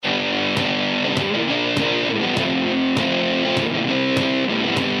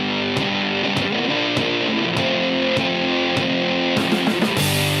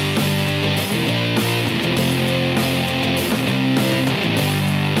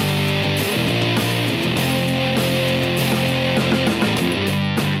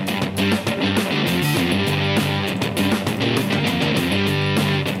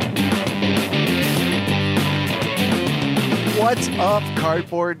of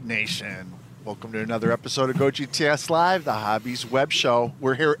Cardboard Nation? Welcome to another episode of Go GTS Live, the Hobbies web show.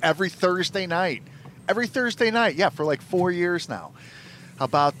 We're here every Thursday night. Yeah, for like 4 years now. How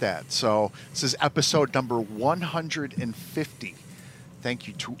about that? So this is episode number 150. Thank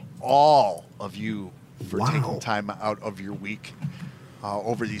you to all of you for taking time out of your week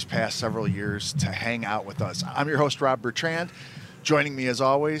over these past several years to hang out with us. I'm your host, Rob Bertrand. Joining me, as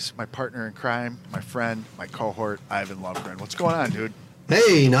always, my partner in crime, my friend, my cohort, Ivan Lovegren. What's going on, dude?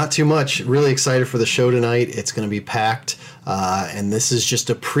 Hey, not too much. Really excited for the show tonight. It's going to be packed, and this is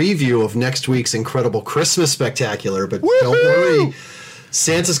just a preview of next week's incredible Christmas spectacular. But don't worry,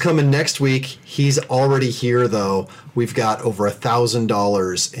 Santa's coming next week. He's already here, though. We've got over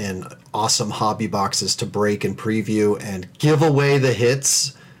 $1,000 in awesome hobby boxes to break and preview and give away the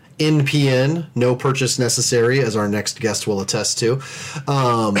hits. In PN, no purchase necessary, as our next guest will attest to.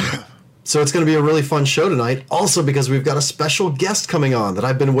 So it's going to be a really fun show tonight. Also, because we've got a special guest coming on that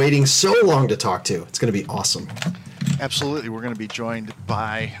I've been waiting so long to talk to. It's going to be awesome. Absolutely. We're going to be joined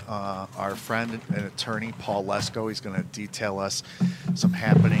by our friend and attorney, Paul Lesko. He's going to detail us some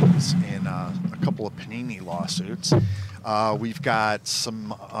happenings in a couple of Panini lawsuits. We've got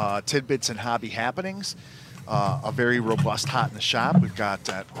some tidbits and hobby happenings. A very robust Hot in the Shop. We've got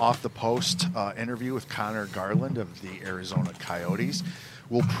an off-the-post interview with Connor Garland of the Arizona Coyotes.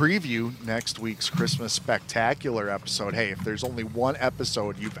 We'll preview next week's Christmas Spectacular episode. Hey, if there's only one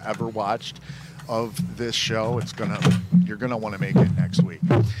episode you've ever watched of this show, you're gonna want to make it next week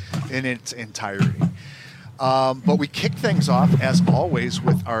in its entirety. But we kick things off, as always,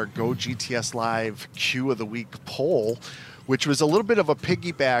 with our Go GTS Live Q of the Week poll, which was a little bit of a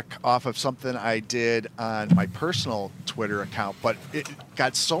piggyback off of something I did on my personal Twitter account, but it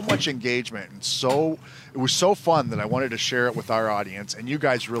got so much engagement and it was so fun that I wanted to share it with our audience, and you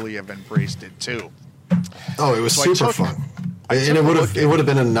guys really have embraced it too. Oh, it was super fun. And it would have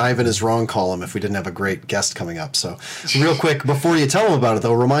been an Ivan is Wrong column if we didn't have a great guest coming up. So real quick, before you tell them about it,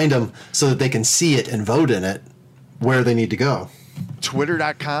 though, remind them so that they can see it and vote in it where they need to go.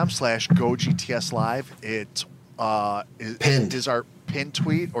 Twitter.com/GoGTSLive. It's pinned. Is our pinned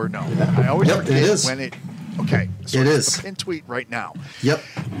tweet or no? I always forget when it. Okay, so it it's is a pinned tweet right now. Yep.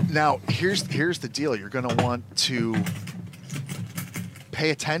 Now here's the deal. You're going to want to pay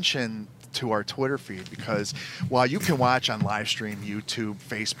attention to our Twitter feed, because while you can watch on live stream, YouTube,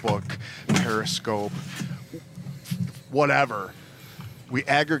 Facebook, Periscope, whatever, we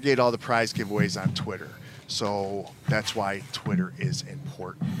aggregate all the prize giveaways on Twitter. So that's why Twitter is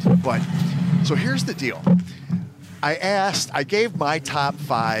important. But so here's the deal. I gave my top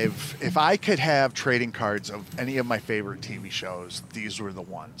 5. If I could have trading cards of any of my favorite TV shows, these were the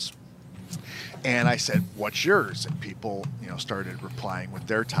ones. And I said, "What's yours?" And people, started replying with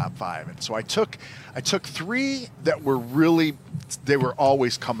their top 5. And so I took 3 that were they were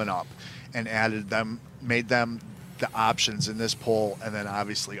always coming up, and made them the options in this poll, and then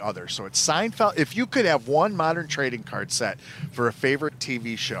obviously others. So it's Seinfeld. If you could have one modern trading card set for a favorite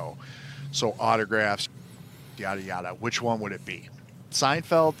TV show, so autographs, yada yada, which one would it be?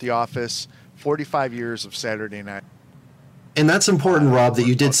 Seinfeld, The Office, 45 years of Saturday Night. And that's important, Rob, that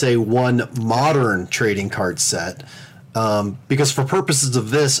you did say one modern trading card set, because for purposes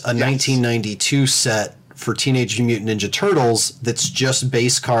of this, a 1992 set for Teenage Mutant Ninja Turtles that's just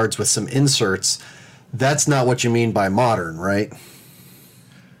base cards with some inserts, that's not what you mean by modern, right?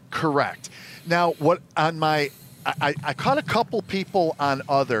 Correct. Now, I caught a couple people on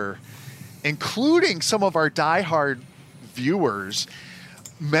other, including some of our diehard viewers,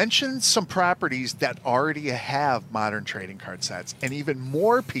 mentioned some properties that already have modern trading card sets, and even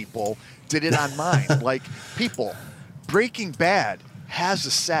more people did it on mine. Like Breaking Bad has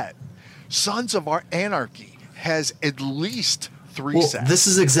a set. Sons of Anarchy has at least 3 sets. This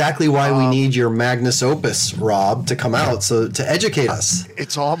is exactly why we need your magnus opus, Rob, to come out to educate us.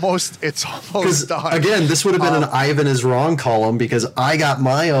 It's almost done. Again, this would have been an Ivan is Wrong column, because I got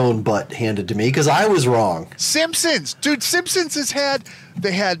my own butt handed to me because I was wrong. Simpsons, dude. Simpsons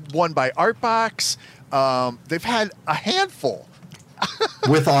they had one by Artbox. They've had a handful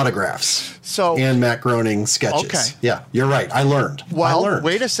with autographs. And Matt Groening sketches. Okay. Yeah, you're right. I learned.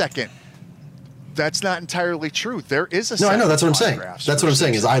 Wait a second. That's not entirely true. There is a set. No, I know. That's what I'm saying. That's what I'm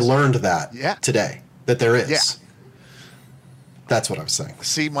saying is I learned that today, that there is. Yeah. That's what I was saying.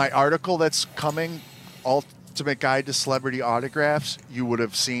 See, my article that's coming, Ultimate Guide to Celebrity Autographs, you would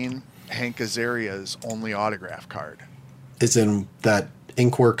have seen Hank Azaria's only autograph card. Is in that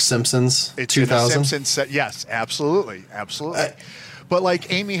Inkworks Simpsons 2000? Simpsons set. Yes, absolutely. But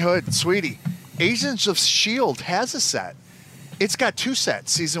like Amy Hood, sweetie, Agents of S.H.I.E.L.D. has a set. It's got 2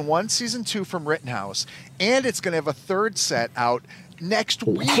 sets, season 1, season 2 from Rittenhouse, and it's going to have a third set out next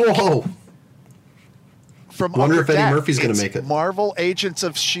week. Whoa! From Wonder Upper if Eddie Deck. Murphy's going to It's make it. Marvel Agents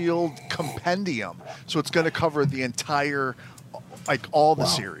of S.H.I.E.L.D. Compendium. So it's going to cover the entire, like all the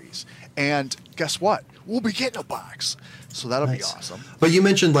series. And guess what? We'll be getting a box. So that'll be awesome. But you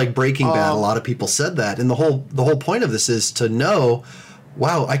mentioned like Breaking Bad. A lot of people said that, and the whole point of this is to know,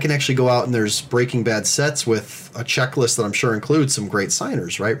 wow, I can actually go out and there's Breaking Bad sets with a checklist that I'm sure includes some great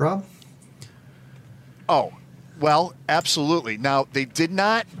signers, right, Rob? Oh, well, absolutely. Now they did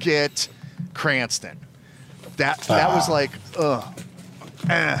not get Cranston. That was like,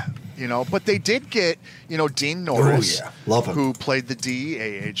 you know. But they did get, you know, Dean Norris, love him, who played the DEA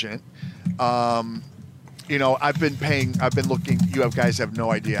agent. You know, I've been looking. You guys have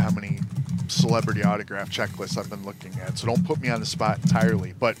no idea how many celebrity autograph checklists I've been looking at. So don't put me on the spot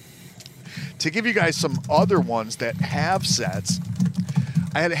entirely. But to give you guys some other ones that have sets,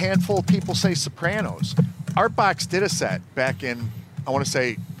 I had a handful of people say Sopranos. Artbox did a set back in, I want to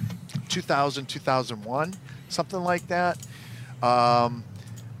say, 2000, 2001, something like that.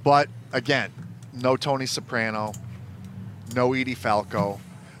 But again, no Tony Soprano, no Edie Falco.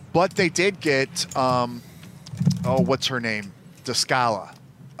 But they did get, what's her name? Descala.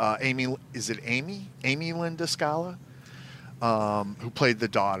 Amy, is it Amy? Amy Lynn Descala, who played the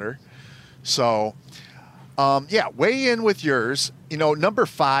daughter. So, yeah, weigh in with yours. You know, number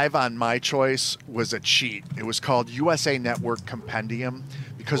 5 on my choice was a cheat. It was called USA Network Compendium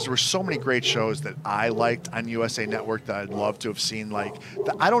because there were so many great shows that I liked on USA Network that I'd love to have seen. Like,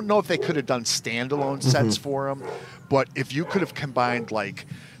 I don't know if they could have done standalone sets for them, but if you could have combined, like,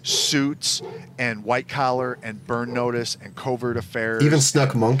 Suits and White Collar and Burn Notice and Covert Affairs. Even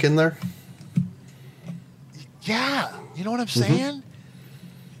snuck Monk in there? Yeah. You know what I'm saying?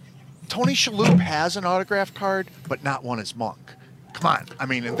 Tony Shalhoub has an autograph card, but not one as Monk. Come on. I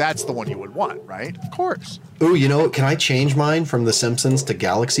mean, and that's the one you would want, right? Of course. Ooh, you know what? Can I change mine from The Simpsons to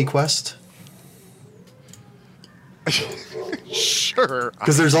Galaxy Quest? Sure.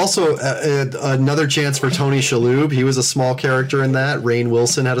 Because there's also another chance for Tony Shalhoub. He was a small character in that. Rainn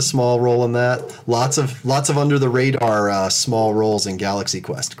Wilson had a small role in that. Lots of under the radar small roles in Galaxy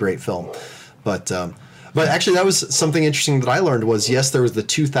Quest. Great film. But actually, that was something interesting that I learned was, yes, there was the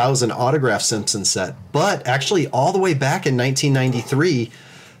 2000 autograph Simpsons set, but actually all the way back in 1993,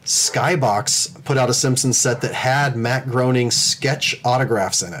 Skybox put out a Simpsons set that had Matt Groening's sketch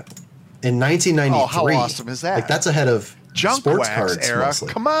autographs in it. In 1993. Oh, how awesome is that? Like, that's ahead of Junk sports Wax cards era. mostly.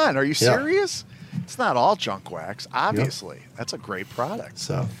 Come on, are you serious? It's not all Junk Wax, obviously. Yep. That's a great product.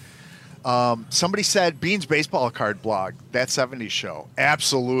 So, somebody said Bean's baseball card blog, that 70s show.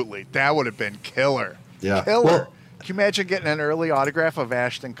 Absolutely. That would have been killer. yeah. Killer. Well, Can you imagine getting an early autograph of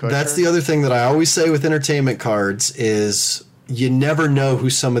Ashton Kutcher? that's the other thing that I always say with entertainment cards is you never know who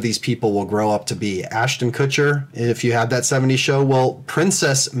some of these people will grow up to be. Ashton Kutcher, if you had that 70s show, well,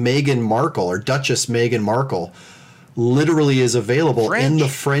 Princess Meghan Markle or Duchess Meghan Markle literally is available in the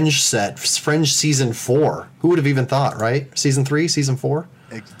Fringe set, Fringe season 4. Who would have even thought, right? Season 3, season 4?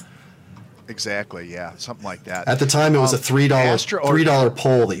 Exactly, yeah, something like that. At the time, it was a $3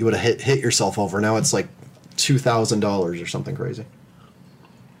 poll that you would have hit yourself over. Now it's like $2,000 or something crazy.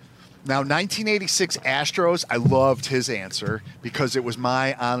 Now, 1986 Astros, I loved his answer because it was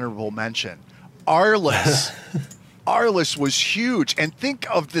my honorable mention. Arliss. Arliss was huge. And think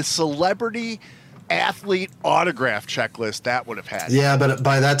of the celebrity athlete autograph checklist that would have had. Yeah, but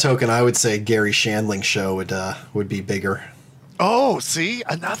by that token, I would say Gary Shandling show would be bigger. Oh, see?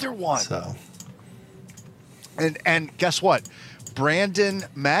 Another one. So. And guess what? Brandon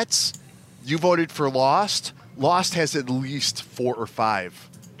Metz, you voted for Lost. Lost has at least 4 or 5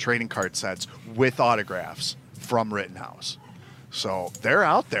 trading card sets with autographs from Rittenhouse. So they're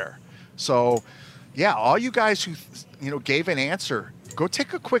out there. So, yeah, all you guys who gave an answer, go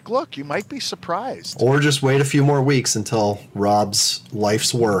take a quick look. You might be surprised. Or just wait a few more weeks until Rob's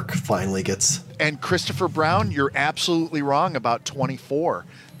life's work finally gets... And Christopher Brown, you're absolutely wrong about 24.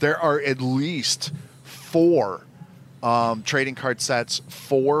 There are at least 4 trading card sets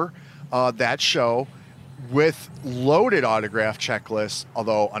for that show with loaded autograph checklists,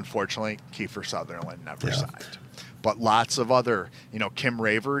 although, unfortunately, Kiefer Sutherland never signed. But lots of other, Kim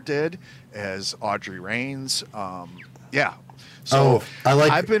Raver did as Audrey Raines. So I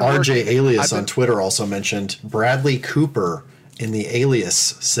like RJ Alias on Twitter also mentioned Bradley Cooper in the Alias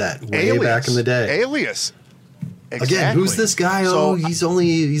set way back in the day. Alias. Exactly. Again, who's this guy? So,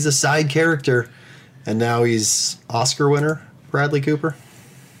 he's a side character. And now he's Oscar winner, Bradley Cooper.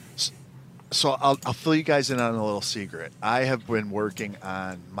 So I'll fill you guys in on a little secret. I have been working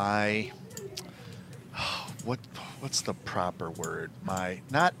on my what's the proper word? My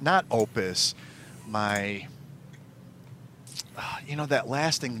not opus, my, that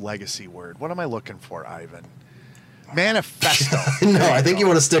lasting legacy word. What am I looking for, Ivan? Manifesto. No, I think you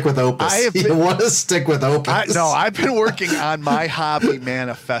want to stick with Opus. You want to stick with Opus. I've been working on my hobby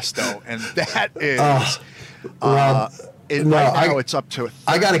manifesto, and that is right now it's up to.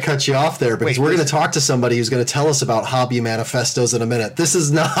 I got to cut you off there because we're going to talk to somebody who's going to tell us about hobby manifestos in a minute. This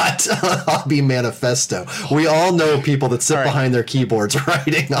is not a hobby manifesto. We all know people that sit behind their keyboards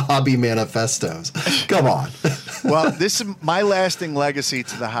writing hobby manifestos. Come on. Well, this is my lasting legacy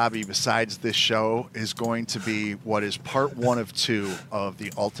to the hobby. Besides this show, is going to be what is part 1 of 2 of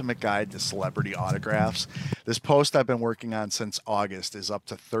the Ultimate Guide to Celebrity Autographs. This post I've been working on since August is up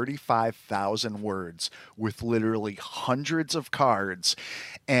to 35,000 words with literally hundreds of cards.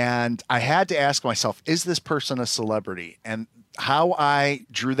 And I had to ask myself, is this person a celebrity? And how I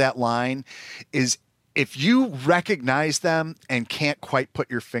drew that line is if you recognize them and can't quite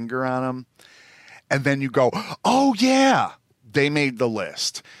put your finger on them, and then you go, oh yeah, they made the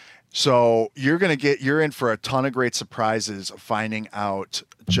list. So you're in for a ton of great surprises of finding out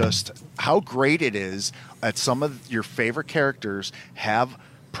just how great it is that some of your favorite characters have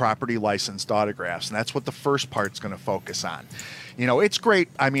property licensed autographs. And that's what the first part's going to focus on. It's great.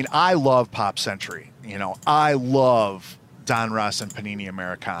 I mean, I love Pop Century. I love Don Ross and Panini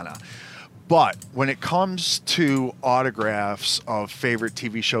Americana. But when it comes to autographs of favorite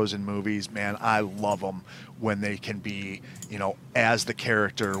TV shows and movies, man, I love them when they can be, as the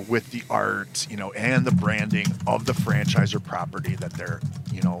character with the art, and the branding of the franchise or property that they're,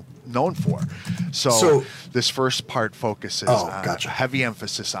 known for. So this first part focuses on a heavy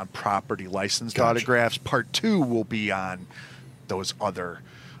emphasis on property licensed autographs. Part 2 will be on those other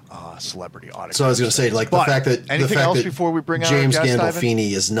celebrity autographs. So I was going to say, the fact that anything else before we bring James our guest,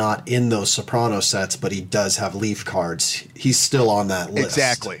 Gandolfini is not in those Soprano sets, but he does have Leaf cards. He's still on that list.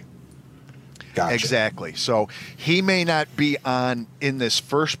 Exactly. Gotcha. Exactly. So he may not be in this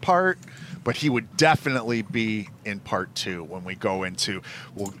first part, but he would definitely be in part 2 when we go into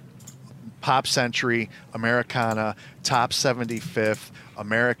Pop Century, Americana, Top 75th,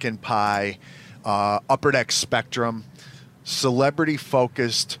 American Pie, Upper Deck Spectrum,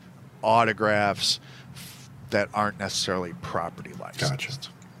 celebrity-focused autographs that aren't necessarily property licensed. Gotcha.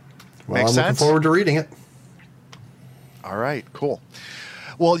 Well, I'm looking forward to reading it. All right, cool.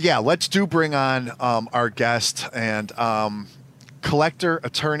 Well, yeah, let's bring on our guest and collector,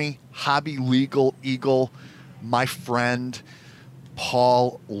 attorney, hobby legal eagle, my friend,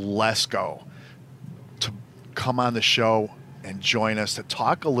 Paul Lesko, to come on the show and join us to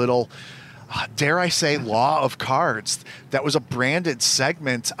talk a little, dare I say, Law of Cards. That was a branded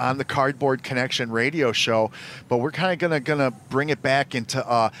segment on the Cardboard Connection radio show, but we're kind of gonna bring it back into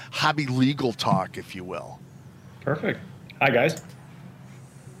hobby legal talk, if you will. Perfect. Hi, guys.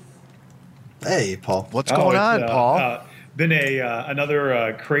 Hey, Paul. What's going on, Paul? Been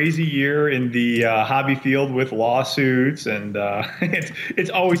another crazy year in the hobby field with lawsuits, and it's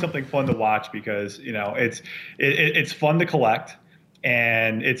always something fun to watch because it's fun to collect.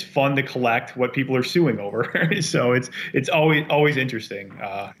 And it's fun to collect what people are suing over. So it's always interesting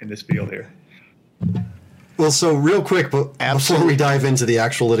in this field here. Well, so real quick, but before we dive into the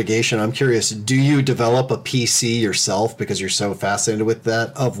actual litigation, I'm curious, do you develop a PC yourself because you're so fascinated with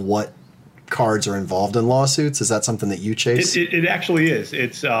that, of what cards are involved in lawsuits? Is that something that you chase? It actually is.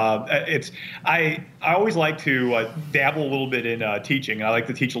 I always like to dabble a little bit in teaching. I like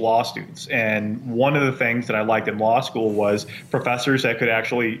to teach law students. And one of the things that I liked in law school was professors that could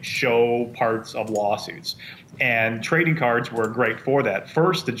actually show parts of lawsuits. And trading cards were great for that.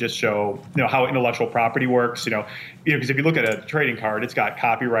 First, to just show, how intellectual property works. Because if you look at a trading card, it's got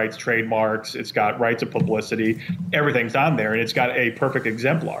copyrights, trademarks, it's got rights of publicity, everything's on there, and it's got a perfect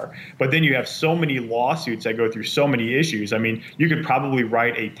exemplar. But then you have so many lawsuits that go through so many issues. I mean, you could probably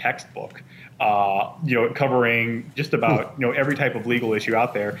write a textbook, covering just about every type of legal issue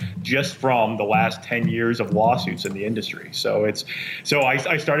out there, just from the last 10 years of lawsuits in the industry. So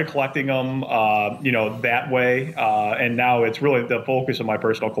I started collecting them, that way, and now it's really the focus of my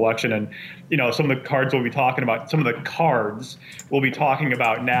personal collection. And some of the cards we'll be talking about, some of the cards we'll be talking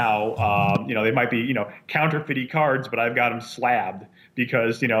about now, they might be counterfeit cards, but I've got them slabbed.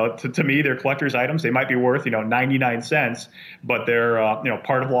 Because to me, they're collector's items. They might be worth 99 cents, but they're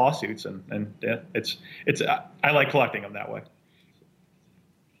part of lawsuits, and it's I like collecting them that way.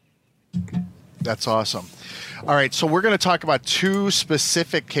 That's awesome. All right, so we're going to talk about 2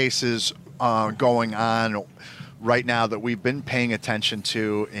 specific cases going on right now that we've been paying attention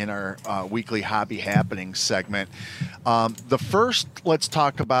to in our weekly Hobby Happenings segment. The first, let's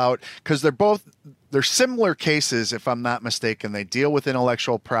talk about, because they're both they're similar cases, if I'm not mistaken. They deal with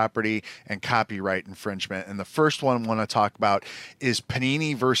intellectual property and copyright infringement. And the first one I want to talk about is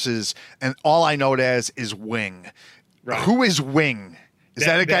Panini versus, and all I know it as is Wing. Right. Who is Wing? Is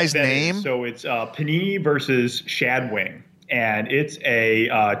that a guy's name? So it's Panini versus Shad Wing, and it's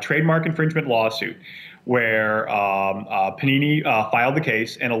a trademark infringement lawsuit where Panini filed the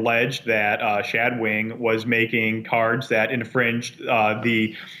case and alleged that Shad Wing was making cards that infringed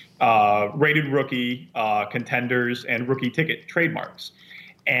the Rated Rookie, Contenders, and Rookie Ticket trademarks.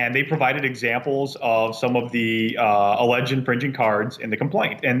 And they provided examples of some of the alleged infringing cards in the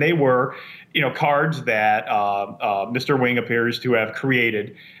complaint. And they were, cards that Mr. Wing appears to have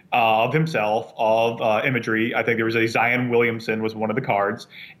created of himself, of imagery. I think there was a Zion Williamson was one of the cards.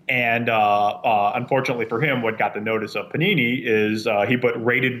 And unfortunately for him, what got the notice of Panini is he put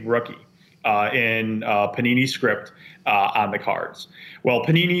Rated Rookie in Panini's script on the cards. Well,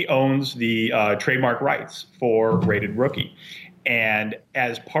 Panini owns the trademark rights for Rated Rookie. And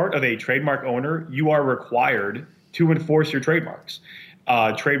as part of a trademark owner, you are required to enforce your trademarks.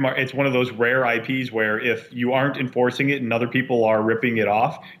 It's one of those rare IPs where if you aren't enforcing it and other people are ripping it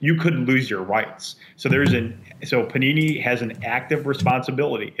off, you could lose your rights. So so Panini has an active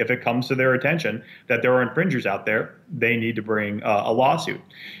responsibility. If it comes to their attention that there are infringers out there, they need to bring a lawsuit.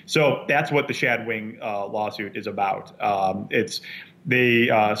 So that's what the Shad Wing lawsuit is about. They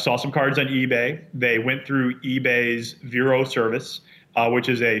saw some cards on eBay. They went through eBay's Vero service, which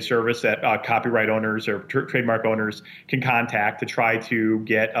is a service that copyright owners or trademark owners can contact to try to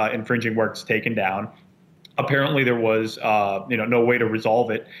get infringing works taken down. Apparently, there was no way to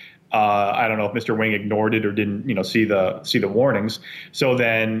resolve it. I don't know if Mr. Wing ignored it or didn't see the warnings. So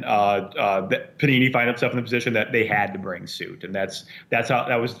then Panini found itself in the position that they had to bring suit, and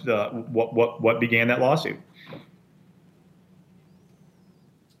that was what began that lawsuit.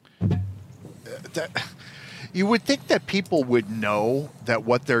 You would think that people would know that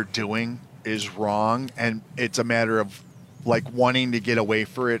what they're doing is wrong, and it's a matter of like wanting to get away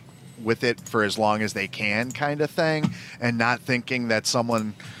with it for as long as they can, kind of thing, and not thinking that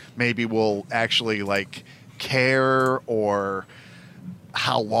someone maybe will actually like care or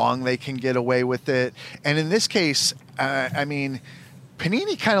how long they can get away with it. And in this case, Panini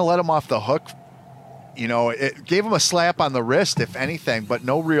kind of let them off the hook. It gave him a slap on the wrist, if anything, but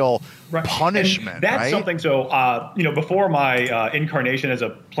no real punishment. And that's something. So, before my incarnation as a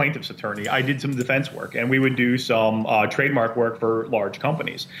plaintiff's attorney, I did some defense work, and we would do some trademark work for large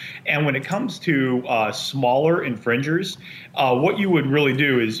companies. And when it comes to smaller infringers, what you would really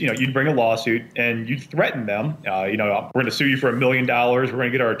do is, you'd bring a lawsuit and you'd threaten them. We're going to sue you for $1 million. We're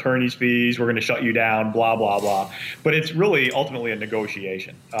going to get our attorney's fees. We're going to shut you down. Blah blah blah. But it's really ultimately a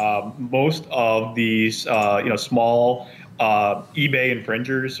negotiation. Most of these, small eBay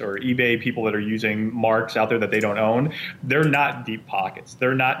infringers or eBay people that are using marks out there that they don't own, they're not deep pockets.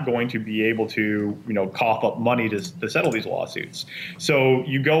 They're not going to be able to, cough up money to settle these lawsuits. So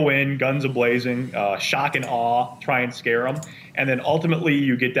you go in guns a-blazing, shock and awe, try and scare them. And then ultimately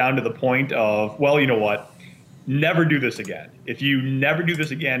you get down to the point of, well, you know what? Never do this again. If you never do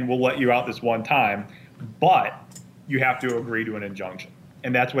this again, we'll let you out this one time, but you have to agree to an injunction.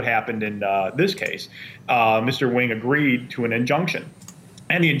 And that's what happened in this case. Mr. Wing agreed to an injunction.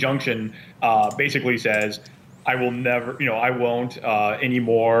 And the injunction basically says, I will never, I won't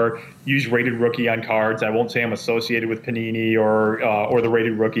anymore use Rated Rookie on cards. I won't say I'm associated with Panini or the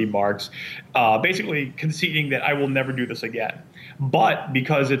Rated Rookie marks. Basically conceding that I will never do this again. But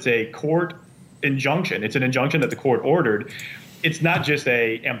because it's a court injunction, it's an injunction that the court ordered, it's not just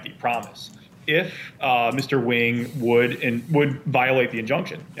a empty promise. If Mr. Wing would violate the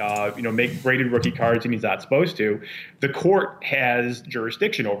injunction, make Rated Rookie cards and he's not supposed to, the court has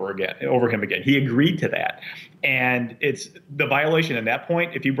jurisdiction over him again. He agreed to that, and it's the violation at that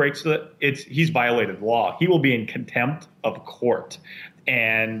point. If he breaks he's violated the law. He will be in contempt of court,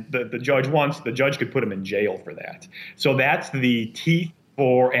 and the judge could put him in jail for that. So that's the teeth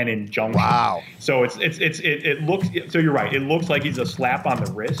for an injunction. Wow. So it looks, so you're right. It looks like he's a slap on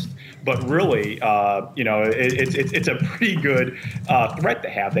the wrist, but really, it's a pretty good threat to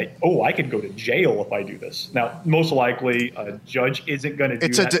have that, I could go to jail if I do this. Now, most likely a judge isn't going to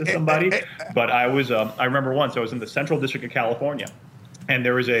do that to somebody, but I remember once I was in the Central District of California, and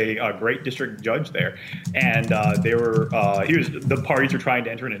there was a great district judge there, and the parties were trying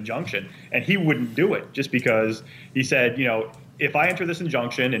to enter an injunction, and he wouldn't do it just because he said, if I enter this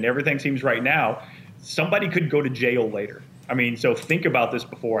injunction and everything seems right now, somebody could go to jail later. So think about this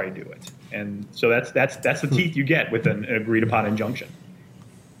before I do it. And so that's the teeth you get with an agreed upon injunction.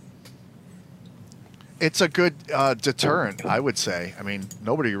 it's a good deterrent, I would say. I mean,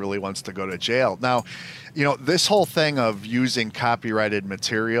 nobody really wants to go to jail. Now, this whole thing of using copyrighted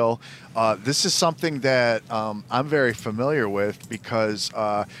material, this is something that I'm very familiar with because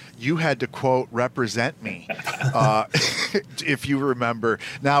you had to, quote, represent me, if you remember.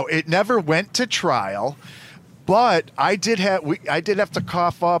 Now, it never went to trial, but I did have to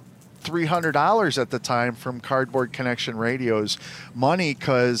cough up $300 at the time from Cardboard Connection Radio's money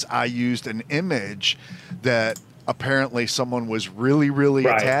because I used an image that apparently someone was really, really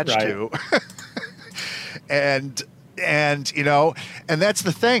attached to. and that's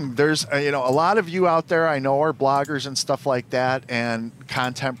the thing. There's a lot of you out there I know are bloggers and stuff like that and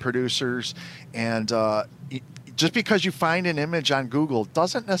content producers, and just because you find an image on Google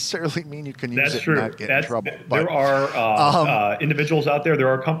doesn't necessarily mean you can use it and not get in trouble. There are individuals out there, there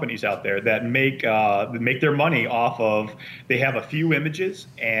are companies out there that make their money off of, they have a few images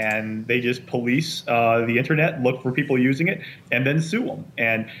and they just police the internet, look for people using it, and then sue them.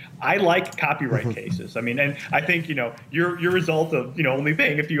 And I like copyright cases. I mean, and I think, your result of, only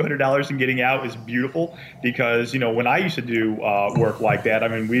paying a few $100s and getting out is beautiful because, when I used to do work like that, I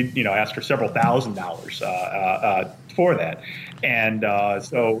mean, we, asked for several $1,000s for that. And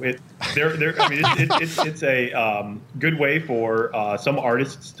so it's a good way for some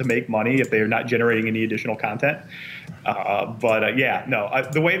artists to make money if they're not generating any additional content.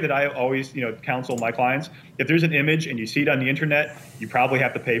 The way that I always, counsel my clients, if there's an image and you see it on the internet, you probably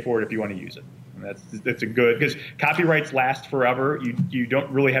have to pay for it if you want to use it. And that's a good, because copyrights last forever. You don't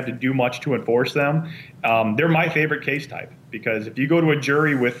really have to do much to enforce them. They're my favorite case type because if you go to a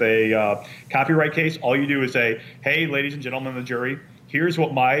jury with a copyright case, all you do is say, hey, ladies and gentlemen of the jury, here's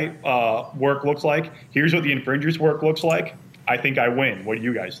what my work looks like. Here's what the infringer's work looks like. I think I win. What do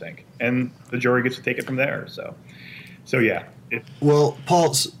you guys think? And the jury gets to take it from there. So yeah. Well,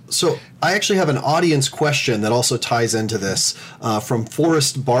 Paul, so I actually have an audience question that also ties into this from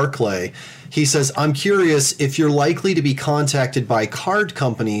Forrest Barclay. He says, I'm curious if you're likely to be contacted by card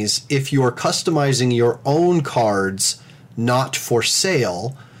companies if you're customizing your own cards not for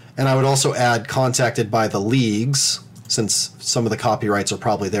sale. And I would also add contacted by the leagues, since some of the copyrights are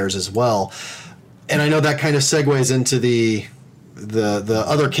probably theirs as well. And I know that kind of segues into the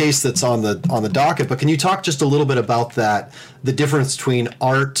other case that's on the docket, but can you talk just a little bit about that, the difference between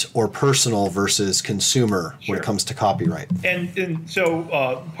art or personal versus consumer when it comes to copyright? And so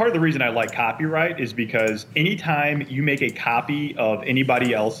part of the reason I like copyright is because anytime you make a copy of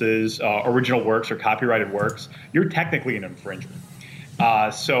anybody else's original works or copyrighted works, you're technically an infringer.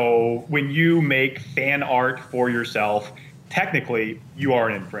 So when you make fan art for yourself, technically you are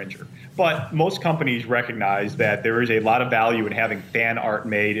an infringer. But most companies recognize that there is a lot of value in having fan art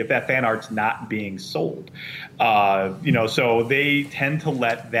made if that fan art's not being sold. So they tend to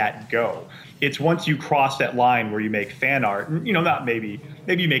let that go. It's once you cross that line where you make fan art, not maybe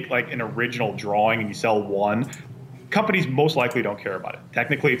you make like an original drawing and you sell one. Companies most likely don't care about it.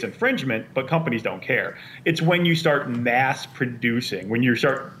 Technically, it's infringement, but companies don't care. It's when you start mass producing, when you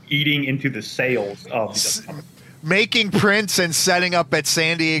start eating into the sales of the making prints and setting up at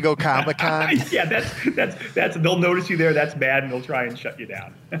San Diego Comic-Con. Yeah, that's they'll notice you there. That's bad, and they'll try and shut you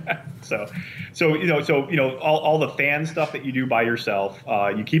down. So all the fan stuff that you do by yourself,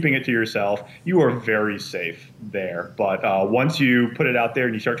 you keeping it to yourself, you are very safe there. But once you put it out there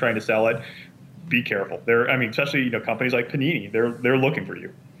and you start trying to sell it, be careful. Especially companies like Panini, they're looking for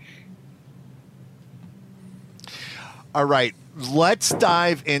you. All right, let's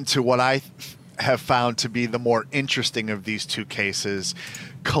dive into what I have found to be the more interesting of these two cases.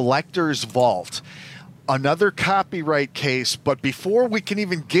 Collector's Vault, another copyright case, but before we can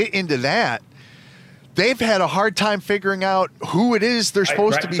even get into that, they've had a hard time figuring out who it is they're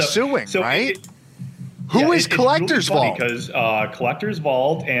supposed to be suing, right? Who is Collector's Vault? Because Collector's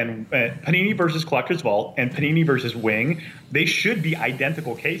Vault and Panini versus Collector's Vault and Panini versus Wing, they should be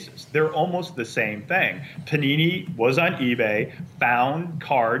identical cases. They're almost the same thing. Panini was on eBay, found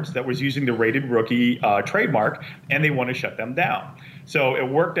cards that was using the Rated Rookie trademark, and they want to shut them down. So it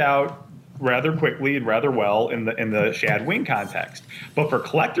worked out rather quickly and rather well in the Shad Wing context. But for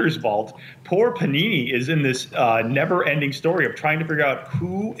Collector's Vault, poor Panini is in this never-ending story of trying to figure out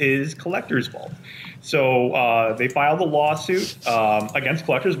who is Collector's Vault. So they filed a lawsuit against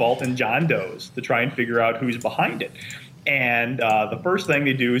Collector's Vault and John Doe's to try and figure out who's behind it. And the first thing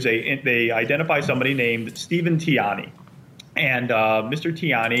they do is they identify somebody named Stephen Tiani. And Mr.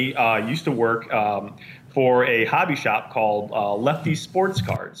 Tiani used to work for a hobby shop called Lefty Sports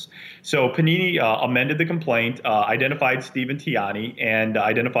Cards. So Panini amended the complaint, identified Stephen Tiani, and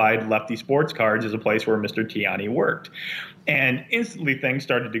identified Lefty Sports Cards as a place where Mr. Tiani worked. And instantly things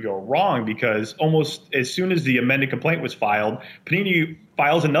started to go wrong because almost as soon as the amended complaint was filed, Panini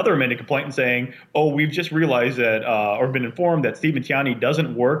files another amended complaint and saying, oh, we've just realized that, or been informed that Stephen Tiani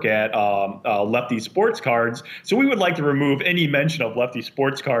doesn't work at Lefty Sports Cards. So we would like to remove any mention of Lefty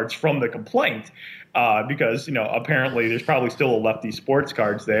Sports Cards from the complaint. Because, apparently there's probably still a Lefty Sports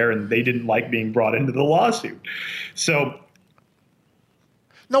Cards there and they didn't like being brought into the lawsuit. So.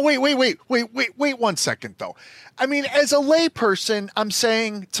 No, wait 1 second, though. I mean, as a layperson, I'm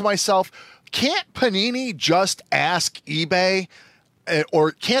saying to myself, can't Panini just ask eBay,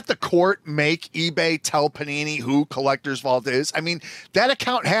 or can't the court make eBay tell Panini who Collector's Vault is? I mean, that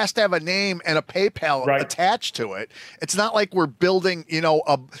account has to have a name and a PayPal attached to it. It's not like we're building,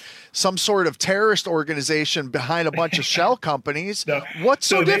 some sort of terrorist organization behind a bunch of shell companies. No. What's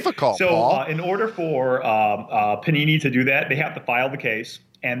so difficult, Paul? In order for Panini to do that, they have to file the case.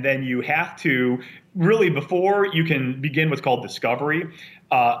 And then you have to really, before you can begin what's called discovery,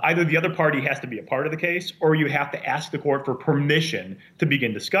 either the other party has to be a part of the case or you have to ask the court for permission to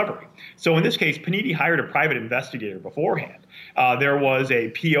begin discovery. So in this case, Panini hired a private investigator beforehand. There was a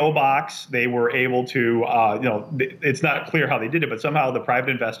P.O. box. They were able to, it's not clear how they did it, but somehow the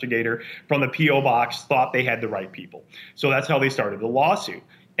private investigator from the P.O. box thought they had the right people. So that's how they started the lawsuit.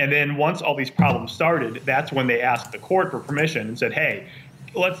 And then once all these problems started, that's when they asked the court for permission and said, hey,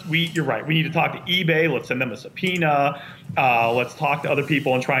 you're right. We need to talk to eBay. Let's send them a subpoena. Let's talk to other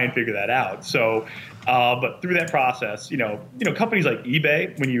people and try and figure that out. So, but through that process, companies like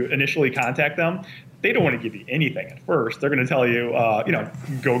eBay, when you initially contact them, they don't want to give you anything at first. They're going to tell you,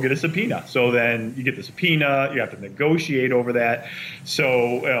 go get a subpoena. So then you get the subpoena. You have to negotiate over that.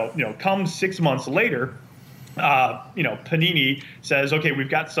 So, come 6 months later, Panini says, okay, we've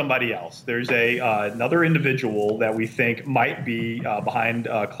got somebody else. There's another individual that we think might be behind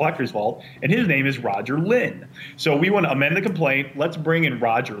Collector's Vault, and his name is Roger Lynn. So we want to amend the complaint. Let's bring in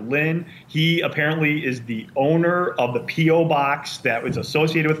Roger Lynn. He apparently is the owner of the P.O. box that was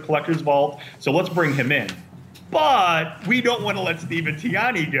associated with Collector's Vault. So let's bring him in. But we don't want to let Stephen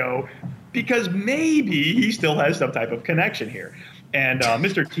Tiani go because maybe he still has some type of connection here. And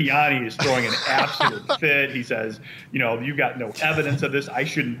Mr. Tiani is throwing an absolute fit. He says, you've got no evidence of this. I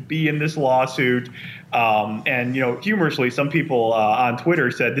shouldn't be in this lawsuit. And humorously, some people on Twitter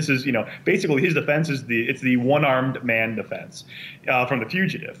said this is, basically his defense is it's the one-armed man defense from The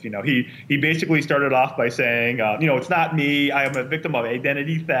Fugitive. He basically started off by saying, it's not me. I am a victim of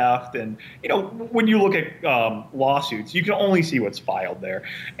identity theft. And, when you look at lawsuits, you can only see what's filed there.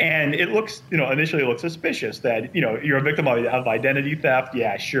 And it looks, initially it looks suspicious that, you're a victim of identity theft.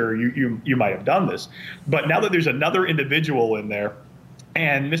 Yeah, sure, you might have done this. But now that there's another individual in there,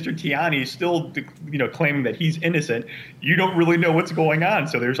 and Mr. Tiani is still, claiming that he's innocent, you don't really know what's going on.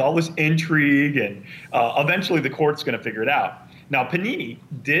 So there's all this intrigue, and eventually the court's going to figure it out. Now, Panini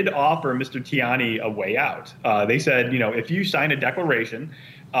did offer Mr. Tiani a way out. They said, if you sign a declaration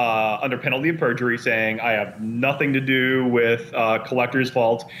under penalty of perjury saying, I have nothing to do with Collector's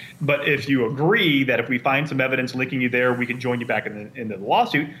Vault, but if you agree that if we find some evidence linking you there, we can join you back into the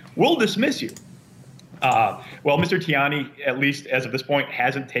lawsuit, we'll dismiss you. Well, Mr. Tiani, at least as of this point,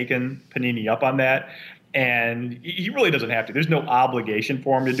 hasn't taken Panini up on that. And he really doesn't have to. There's no obligation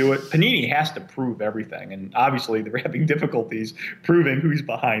for him to do it. Panini has to prove everything. And obviously they're having difficulties proving who's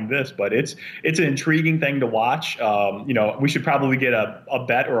behind this. But it's an intriguing thing to watch. We should probably get a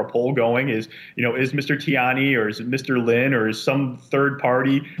bet or a poll going. Is Mr. Tiani or is it Mr. Lynn or is some third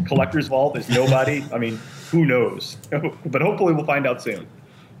party Collector's Vault? Is nobody? I mean, who knows? But hopefully we'll find out soon.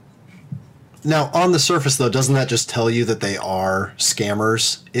 Now, on the surface, though, doesn't that just tell you that they are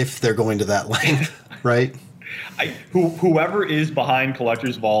scammers if they're going to that length, right? Whoever is behind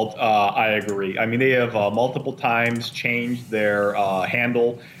Collector's Vault, I agree. I mean, they have multiple times changed their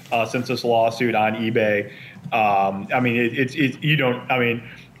handle since this lawsuit on eBay.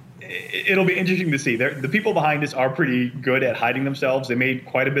 It'll be interesting to see. The people behind this are pretty good at hiding themselves. They made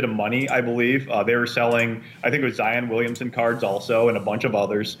quite a bit of money, I believe. They were selling, I think it was Zion Williamson cards also, and a bunch of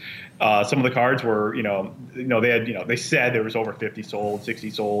others. Some of the cards were, they said there was over 50 sold, 60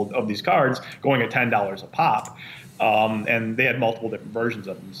 sold of these cards, going at $10 a pop. And they had multiple different versions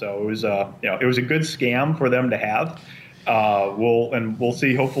of them. So it was a good scam for them to have. We'll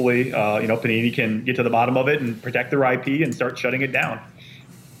see. Hopefully, Panini can get to the bottom of it and protect their IP and start shutting it down.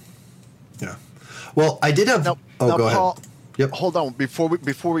 Yeah. Well, I did have. Now, go Paul, ahead. Yep. Hold on before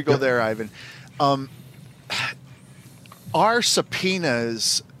we go there, Ivan. Are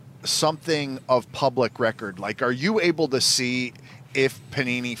subpoenas something of public record? Like, are you able to see if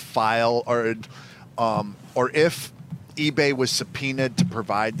Panini file or if eBay was subpoenaed to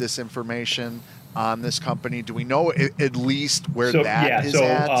provide this information? on this company? Do we know at least where is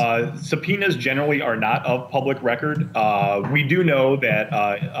at? Subpoenas generally are not of public record. We do know that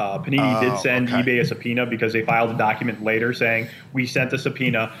Panini did send eBay a subpoena because they filed a document later saying we sent a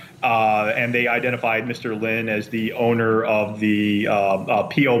subpoena, and they identified Mr. Lin as the owner of the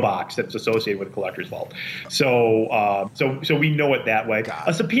PO box that's associated with the Collector's Vault. So we know it that way.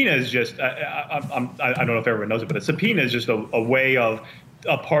 A subpoena is just I don't know if everyone knows it, but a subpoena is just a way of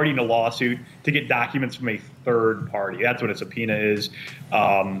a party in a lawsuit to get documents from a third party. That's what a subpoena is.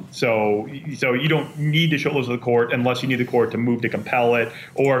 So you don't need to show those to the court unless you need the court to move to compel it,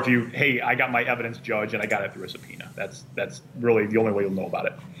 or if you, hey, I got my evidence judged and I got it through a subpoena. That's really the only way you'll know about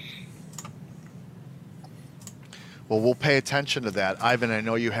it. Well, we'll pay attention to that. Ivan, I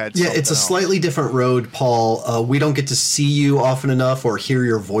know you had something it's a slightly different road, Paul. We don't get to see you often enough or hear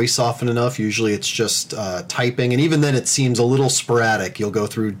your voice often enough. Usually it's just typing, and even then it seems a little sporadic. You'll go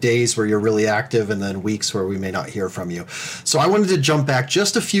through days where you're really active and then weeks where we may not hear from you. So I wanted to jump back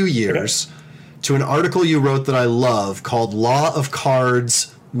just a few years to an article you wrote that I love called Law of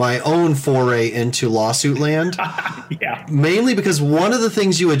Cards, my own foray into lawsuit land. Yeah. Mainly because one of the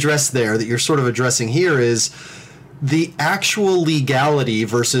things you address there that you're sort of addressing here is the actual legality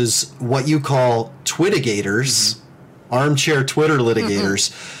versus what you call twitigators, armchair Twitter litigators.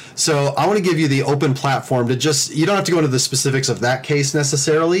 So I want to give you the open platform to just, you don't have to go into the specifics of that case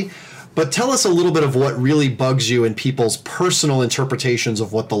necessarily, but tell us a little bit of what really bugs you in people's personal interpretations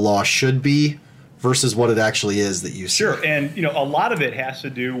of what the law should be versus what it actually is that you see. Sure, and a lot of it has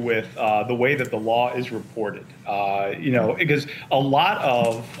to do with the way that the law is reported. Because a lot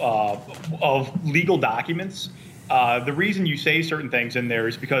of legal documents, the reason you say certain things in there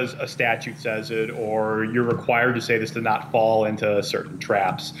is because a statute says it, or you're required to say this to not fall into certain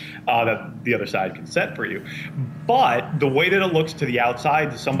traps that the other side can set for you. But the way that it looks to the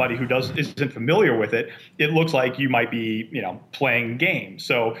outside, to somebody who isn't familiar with it, it looks like you might be, playing games.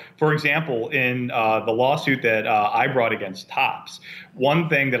 So, for example, in the lawsuit that I brought against Topps, one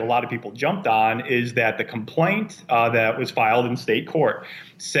thing that a lot of people jumped on is that the complaint that was filed in state court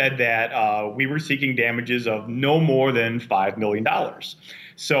said that we were seeking damages of no more than $5 million.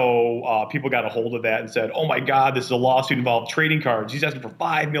 So people got a hold of that and said, oh, my God, this is a lawsuit involving trading cards. He's asking for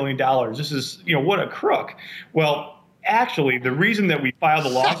 $5 million. This is, what a crook. Well, actually, the reason that we filed a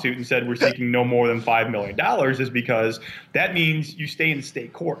lawsuit and said we're seeking no more than $5 million is because that means you stay in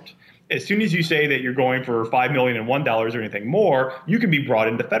state court. As soon as you say that you're going for $5,001 or anything more, you can be brought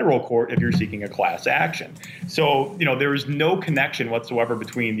into federal court if you're seeking a class action. So, there is no connection whatsoever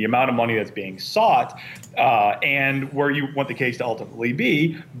between the amount of money that's being sought and where you want the case to ultimately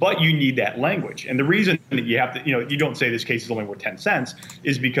be, but you need that language. And the reason that you have to, you don't say this case is only worth 10 cents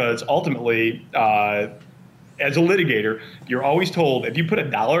is because ultimately, as a litigator, you're always told if you put a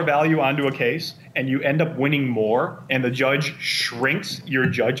dollar value onto a case and you end up winning more and the judge shrinks your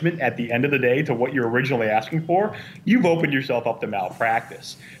judgment at the end of the day to what you're originally asking for, you've opened yourself up to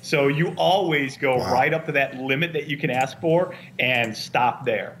malpractice. So you always go right up to that limit that you can ask for and stop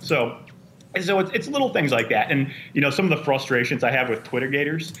there. So it's little things like that. And, some of the frustrations I have with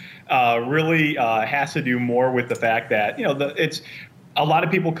Twittergators really has to do more with the fact that, it's a lot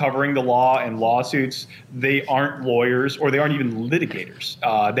of people covering the law and lawsuits, they aren't lawyers or they aren't even litigators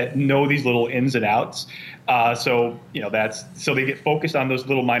that know these little ins and outs. So they get focused on those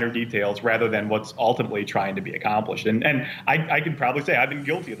little minor details rather than what's ultimately trying to be accomplished. And I can probably say I've been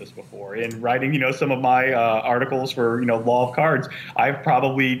guilty of this before in writing, some of my articles for, Law of Cards. I've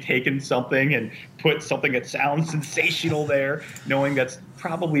probably taken something and put something that sounds sensational there, knowing that's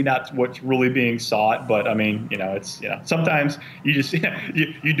probably not what's really being sought. But I mean, it's, sometimes you just,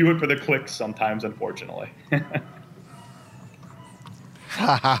 you do it for the clicks sometimes, unfortunately.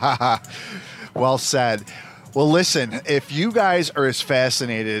 Well said. Well, listen, if you guys are as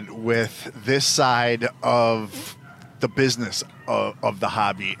fascinated with this side of the business of the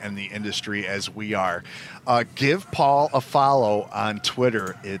hobby and the industry as we are, give Paul a follow on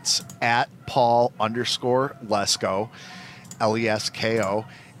Twitter. It's at Paul_Lesko, Lesko.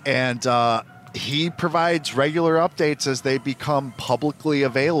 And he provides regular updates as they become publicly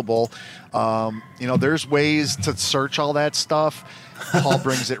available. There's ways to search all that stuff. Paul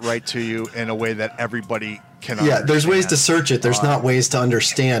brings it right to you in a way that everybody can understand. There's ways to search it. There's not ways to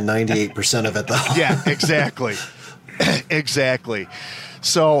understand 98% of it, though. Yeah, exactly. Exactly.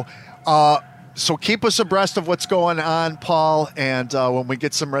 So keep us abreast of what's going on, Paul. And when we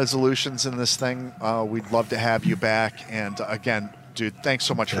get some resolutions in this thing, we'd love to have you back. And again, dude, thanks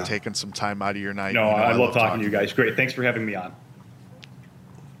so much for taking some time out of your night. No, I love talking to you guys. Great. Thanks for having me on.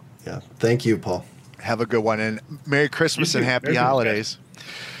 Yeah. Thank you, Paul. Have a good one, and Merry Christmas and Happy Holidays.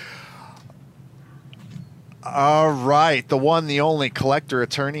 All right, the one, the only collector,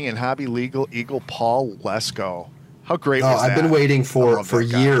 attorney, and hobby legal eagle, Paul Lesko. How great was that? I've been waiting for that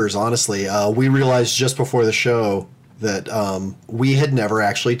guy. years, honestly. We realized just before the show that we had never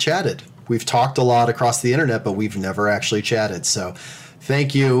actually chatted. We've talked a lot across the internet, but we've never actually chatted. So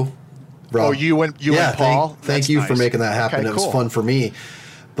thank you, Rob. Oh, you and Paul? Thank you for making that happen. Okay, it was cool. fun for me.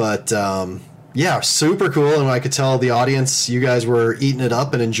 But yeah, super cool. And I could tell the audience, you guys were eating it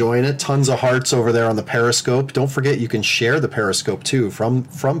up and enjoying it. Tons of hearts over there on the Periscope. Don't forget, you can share the Periscope too from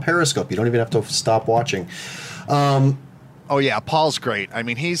Periscope. You don't even have to stop watching. Oh yeah, Paul's great. I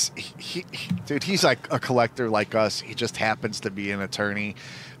mean, he's like a collector like us. He just happens to be an attorney,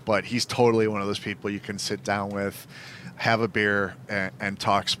 but he's totally one of those people you can sit down with, have a beer, and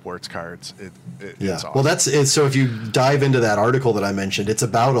talk sports cards. It's awesome. Well, that's it. So if you dive into that article that I mentioned, it's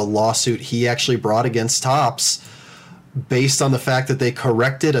about a lawsuit he actually brought against Topps based on the fact that they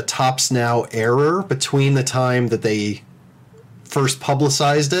corrected a Topps Now error between the time that they first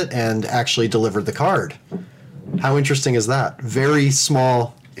publicized it and actually delivered the card. How interesting is that? Very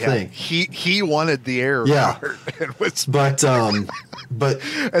small thing. He wanted the error card. But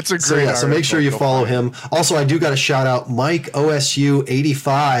it's a great so make sure you follow him. Also, I do got to shout out Mike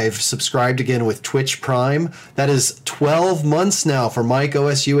OSU85 subscribed again with Twitch Prime. That is 12 months now for Mike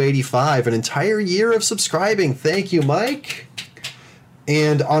OSU85, an entire year of subscribing. Thank you, Mike.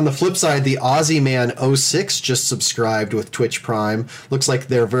 And on the flip side, the Aussie Man 06 just subscribed with Twitch Prime. Looks like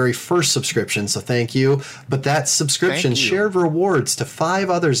their very first subscription, so thank you. But that subscription shared rewards to 5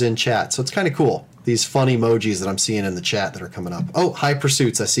 others in chat, so it's kind of cool. These fun emojis that I'm seeing in the chat that are coming up. Oh, High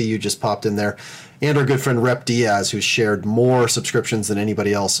Pursuits, I see you just popped in there. And our good friend Rep Diaz, who's shared more subscriptions than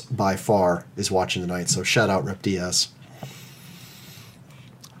anybody else by far, is watching tonight. So shout out Rep Diaz.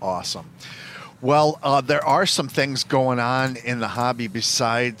 Awesome. Well, there are some things going on in the hobby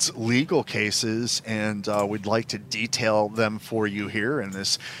besides legal cases, and we'd like to detail them for you here in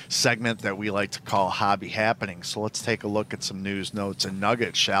this segment that we like to call Hobby Happenings. So let's take a look at some news, notes, and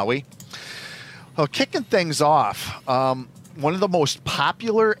nuggets, shall we? Well, kicking things off, one of the most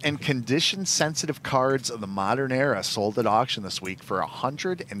popular and condition-sensitive cards of the modern era sold at auction this week for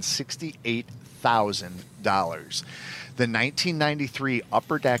 $168,000. The 1993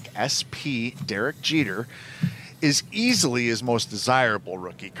 Upper Deck SP Derek Jeter is easily his most desirable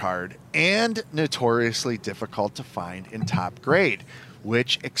rookie card and notoriously difficult to find in top grade,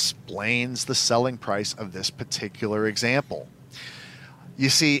 which explains the selling price of this particular example. You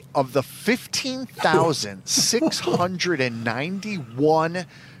see, of the 15,691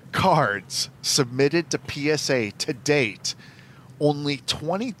 cards submitted to PSA to date, only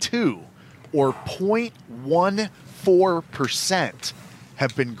 22 or 0.14%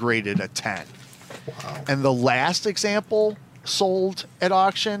 have been graded a 10. Wow. And the last example sold at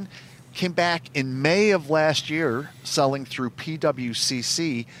auction came back in May of last year, selling through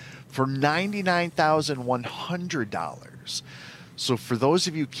PWCC for $99,100. So for those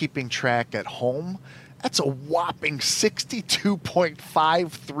of you keeping track at home, that's a whopping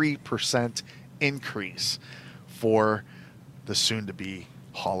 62.53% increase for the soon-to-be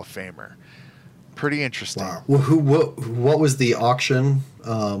Hall of Famer. Pretty interesting. Wow. Well, what was the auction?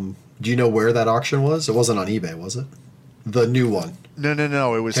 Do you know where that auction was? It wasn't on eBay, was it? The new one.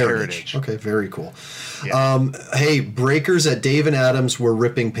 No. It was Heritage. Okay, very cool. Yeah. Hey, breakers at Dave and Adams were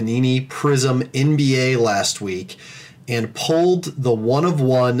ripping Panini Prism NBA last week and pulled the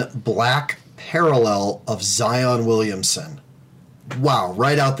one-of-one black parallel of Zion Williamson. Wow,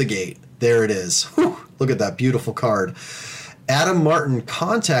 right out the gate. There it is. Whew, look at that beautiful card. Adam Martin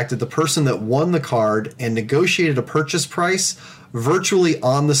contacted the person that won the card and negotiated a purchase price virtually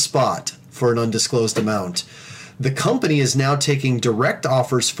on the spot for an undisclosed amount. The company is now taking direct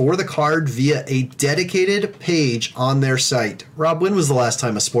offers for the card via a dedicated page on their site. Rob, when was the last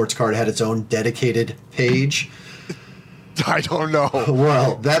time a sports card had its own dedicated page? I don't know.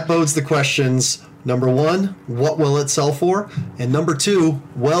 Well, that bodes the questions. Number one, what will it sell for? And number two,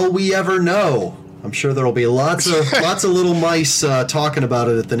 will we ever know? I'm sure there'll be lots of little mice talking about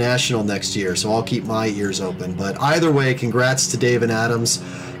it at the National next year, so I'll keep my ears open. But either way, congrats to Dave and Adams.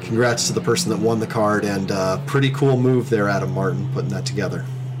 Congrats to the person that won the card, and pretty cool move there, Adam Martin, putting that together.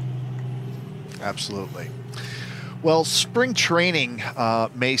 Absolutely. Well, spring training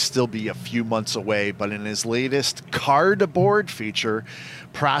may still be a few months away, but in his latest card-aboard feature,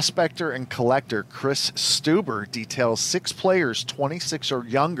 prospector and collector Chris Stuber details 6 players 26 or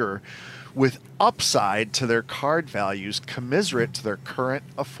younger with upside to their card values commensurate to their current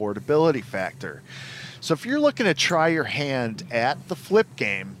affordability factor. So if you're looking to try your hand at the flip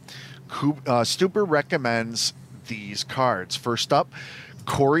game, Stuber recommends these cards. First up,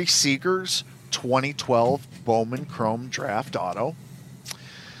 Corey Seager's 2012 Bowman Chrome Draft Auto.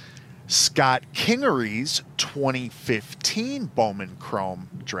 Scott Kingery's 2015 Bowman Chrome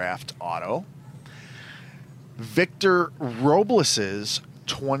Draft Auto. Victor Robles's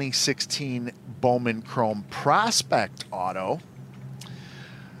 2016 Bowman Chrome Prospect Auto.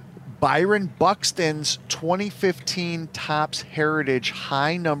 Byron Buxton's 2015 Topps Heritage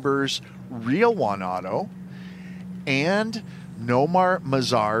High Numbers Real One Auto. And Nomar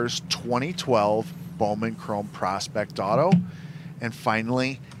Mazar's 2012 Bowman Chrome Prospect Auto. And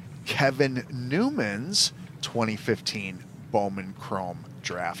finally, Kevin Newman's 2015 Bowman Chrome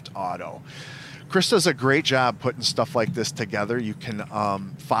Draft Auto. Chris does a great job putting stuff like this together. You can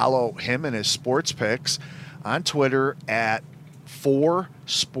follow him and his sports picks on Twitter at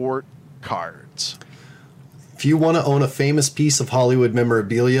 4SportCards. If you want to own a famous piece of Hollywood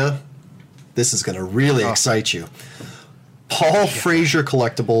memorabilia, this is going to really excite you. Paul Frazier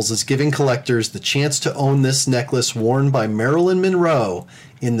Collectibles is giving collectors the chance to own this necklace worn by Marilyn Monroe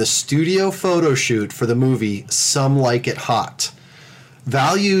in the studio photo shoot for the movie Some Like It Hot.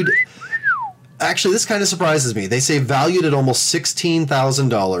 Valued... Actually, this kind of surprises me. They say valued at almost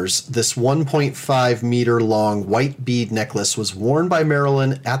 $16,000, this 1.5 meter long white bead necklace was worn by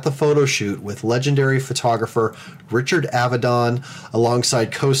Marilyn at the photo shoot with legendary photographer Richard Avedon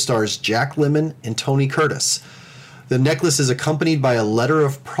alongside co-stars Jack Lemmon and Tony Curtis. The necklace is accompanied by a letter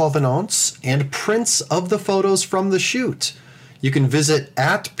of provenance and prints of the photos from the shoot. You can visit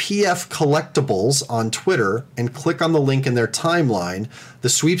at PF Collectibles on Twitter and click on the link in their timeline. The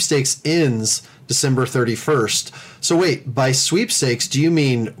sweepstakes ends December 31st. So wait, by sweepstakes, do you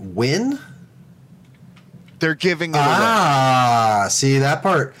mean win? They're giving it away. See that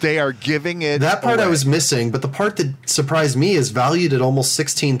part? They are giving it That part away. I was missing, but the part that surprised me is valued at almost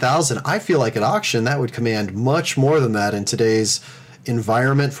 $16,000. I feel like at auction that would command much more than that in today's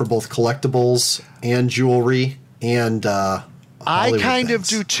environment for both collectibles and jewelry and I kind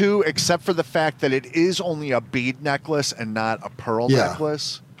things. of do too, except for the fact that it is only a bead necklace and not a pearl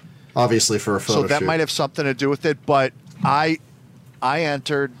necklace. Obviously for a photo So that shoot. might have something to do with it, but I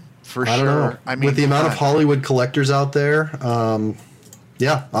entered for I don't sure. know. I mean, with the amount of God. Hollywood collectors out there,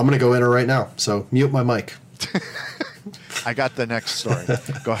 yeah, I'm going to go enter right now. So mute my mic. I got the next story.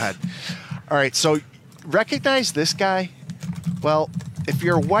 Go ahead. All right, so recognize this guy? Well, if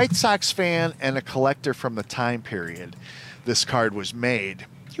you're a White Sox fan and a collector from the time period this card was made,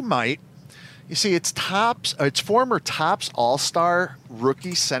 you might. You see, it's former Topps All-Star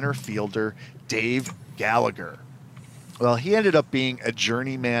rookie center fielder Dave Gallagher. Well, he ended up being a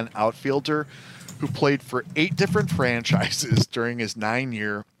journeyman outfielder who played for 8 different franchises during his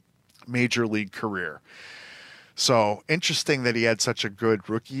 9-year major league career. So interesting that he had such a good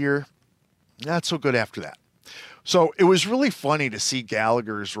rookie year. Not so good after that. So it was really funny to see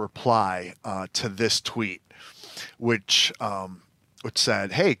Gallagher's reply to this tweet, which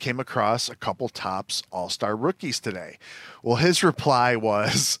said, hey, came across a couple Topps All-Star rookies today. Well, his reply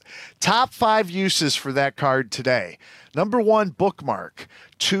was, top 5 uses for that card today. Number 1, bookmark.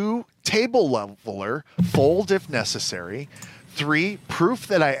 2, table leveler, fold if necessary. 3, proof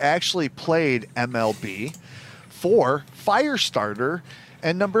that I actually played MLB. 4, fire starter.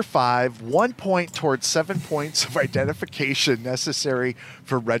 And number 5, 1 point towards 7 points of identification necessary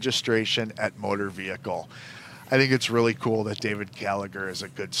for registration at motor vehicle. I think it's really cool that David Gallagher is a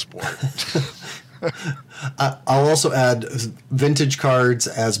good sport. I'll also add vintage cards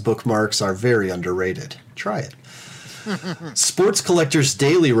as bookmarks are very underrated. Try it. Sports Collectors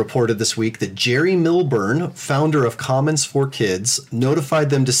Daily reported this week that Jerry Milburn, founder of Commons for Kids, notified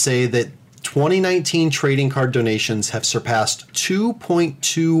them to say that 2019 trading card donations have surpassed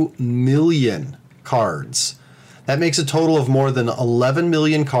 2.2 million cards. That makes a total of more than 11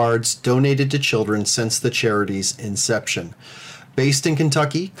 million cards donated to children since the charity's inception. Based in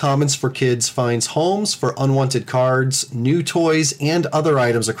Kentucky, Commons for Kids finds homes for unwanted cards, new toys, and other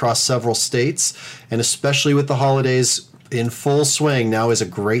items across several states. And especially with the holidays in full swing, now is a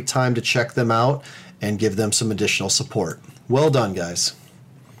great time to check them out and give them some additional support. Well done, guys.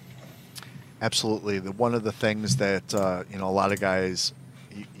 Absolutely. One of the things that, a lot of guys,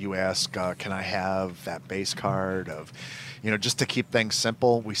 you ask, can I have that base card of, just to keep things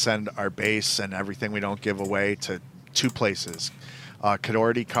simple, we send our base and everything we don't give away to 2 places,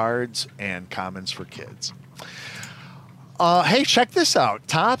 Cadority Cards and Commons for Kids. Hey, check this out.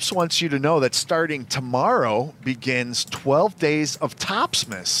 Topps wants you to know that starting tomorrow begins 12 days of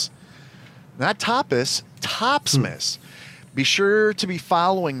Topsmas. Not Tapas, Topsmas. Be sure to be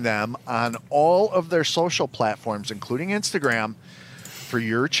following them on all of their social platforms, including Instagram, for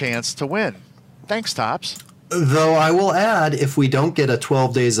your chance to win. Thanks, Topps. Though I will add, if we don't get a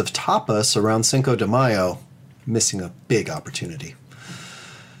 12 days of tapas around Cinco de Mayo, missing a big opportunity.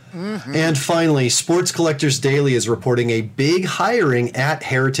 Mm-hmm. And finally, Sports Collectors Daily is reporting a big hiring at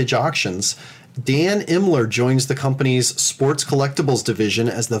Heritage Auctions. Dan Imler joins the company's sports collectibles division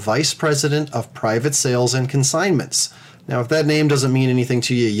as the Vice President of Private Sales and Consignments. Now, if that name doesn't mean anything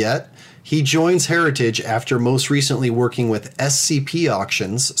to you yet, he joins Heritage after most recently working with SCP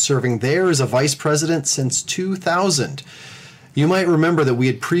Auctions, serving there as a vice president since 2000. You might remember that we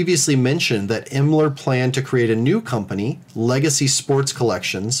had previously mentioned that Imler planned to create a new company, Legacy Sports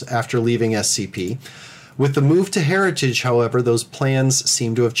Collections, after leaving SCP. With the move to Heritage, however, those plans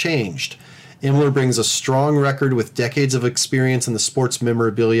seem to have changed. Imler brings a strong record with decades of experience in the sports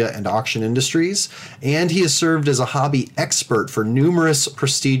memorabilia and auction industries, and he has served as a hobby expert for numerous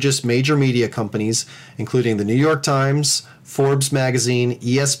prestigious major media companies, including the New York Times, Forbes magazine,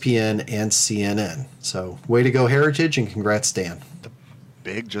 ESPN, and CNN. So, way to go, Heritage, and congrats, Dan. The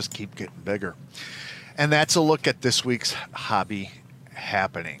big just keep getting bigger. And that's a look at this week's hobby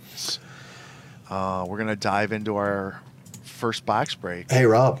happenings. We're going to dive into our first box break. Hey,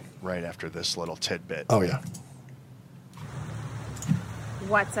 Rob. Right after this little tidbit. Oh, yeah.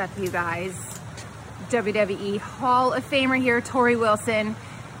 What's up, you guys? WWE Hall of Famer here, Tori Wilson,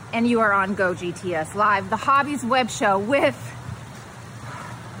 and you are on Go GTS Live, the hobbies web show with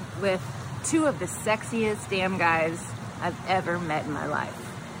two of the sexiest damn guys I've ever met in my life.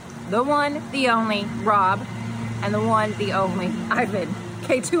 The one, the only, Rob, and the one, the only, Ivan,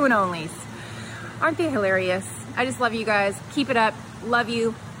 K2 and onlys. Aren't they hilarious? I just love you guys. Keep it up. Love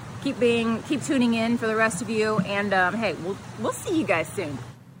you. Keep tuning in for the rest of you, and hey, we'll see you guys soon.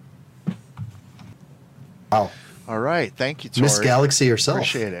 Wow. All right, thank you, Tori. Miss Galaxy herself.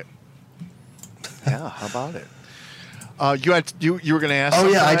 Appreciate it. Yeah, how about it? You were going to ask. Oh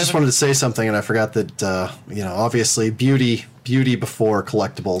yeah, I Ivan? just wanted to say something, and I forgot that obviously beauty before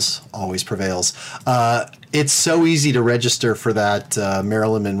collectibles always prevails. It's so easy to register for that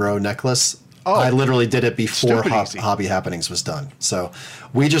Marilyn Monroe necklace. Oh, I literally did it before Hobby Happenings was done. So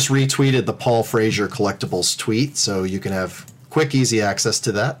we just retweeted the Paul Frazier Collectibles tweet, so you can have quick, easy access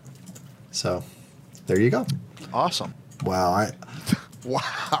to that. So there you go. Awesome. Wow.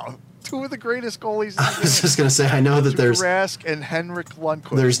 Wow. Two of the greatest goalies in the I was just going to say, I know that there's Rask and Henrik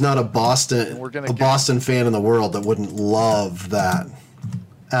Lundqvist. There's not a Boston fan in the world that wouldn't love that.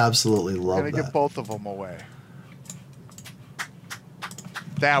 Absolutely love that. We're going to get both of them away.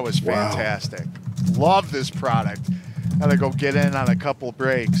 That was fantastic. Wow. Love this product. Gotta go get in on a couple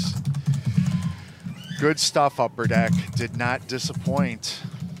breaks. Good stuff, Upper Deck. Did not disappoint.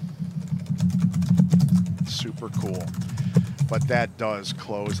 Super cool. But that does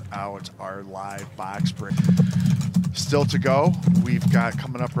close out our live box break. Still to go, we've got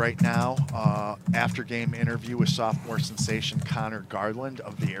coming up right now, after game interview with sophomore sensation Connor Garland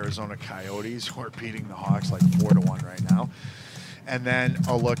of the Arizona Coyotes, who are beating the Hawks like 4-1 right now. And then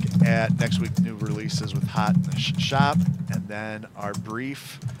a look at next week's new releases with Hot in the Shop, and then our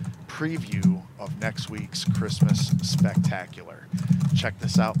brief preview of next week's Christmas Spectacular. Check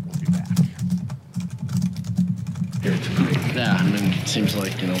this out. We'll be back. Yeah, I mean, it seems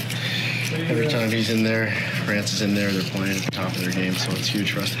like, every time he's in there, France is in there, they're playing at the top of their game, so it's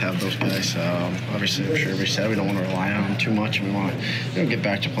huge for us to have those guys. Obviously, I'm sure everybody said we don't want to rely on them too much, and we want to get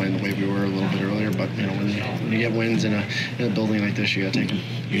back to playing the way we were a little bit earlier, but when you get wins in a building like this, you got to take them.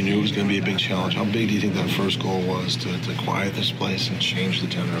 You knew it was going to be a big challenge. How big do you think that first goal was to quiet this place and change the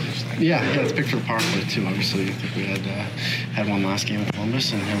tenor of this thing? Yeah, it's big for the power play too. Obviously, I think we had one last game with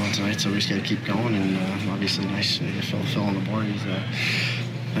Columbus and had one tonight, so we just got to keep going. And obviously, nice Phil on the board. He's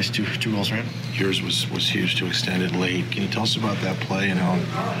nice two goals for him. Yours was huge to extend it late. Can you tell us about that play and how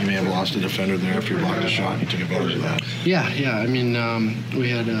you may have lost a defender there after you blocked a shot and you took advantage of that? Yeah. I mean, we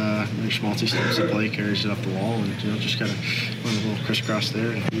had Schmaltzy steps the play, carries it up the wall, and just kind of went a little crisscross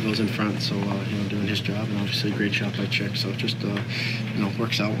there, and he goes in front. So doing his job, and obviously a great shot by Chick. So it just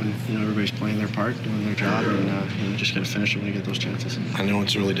works out when everybody's playing their part, doing their job, and just got to finish it when you get those chances. I know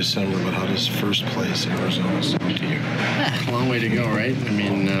it's early December, but how does first place in Arizona sound to you? A long way to go, right? I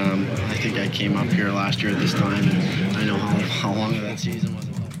mean, I think I came up here last year at this time, and I know how long that season was.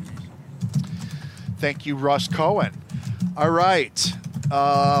 Thank you, Russ Cohen. All right.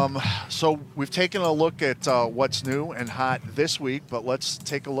 So we've taken a look at what's new and hot this week, but let's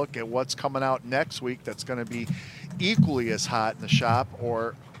take a look at what's coming out next week that's going to be equally as hot in the shop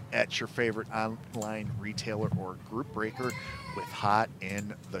or at your favorite online retailer or group breaker with Hot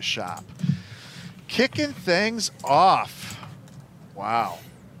in the Shop. Kicking things off. Wow.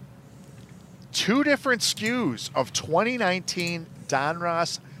 2 different SKUs of 2019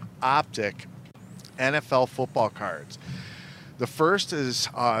 Donruss Optic NFL football cards. The first is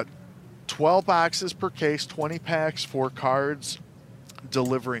 12 boxes per case, 20 packs, 4 cards,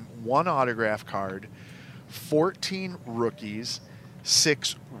 delivering 1 autograph card, 14 rookies,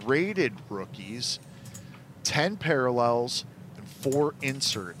 6 rated rookies, 10 parallels, and 4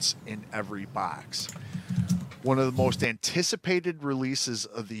 inserts in every box. One of the most anticipated releases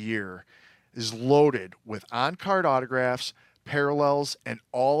of the year is loaded with on-card autographs, parallels, and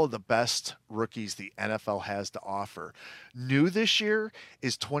all of the best rookies the NFL has to offer. New this year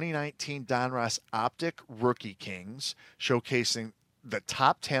is 2019 Donruss Optic Rookie Kings, showcasing the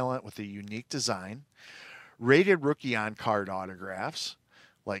top talent with a unique design. Rated rookie on-card autographs,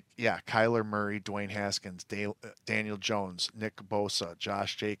 like, Kyler Murray, Dwayne Haskins, Daniel Jones, Nick Bosa,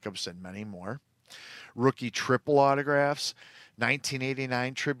 Josh Jacobs, and many more. Rookie triple autographs,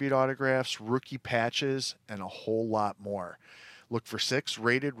 1989 tribute autographs, rookie patches, and a whole lot more. Look for 6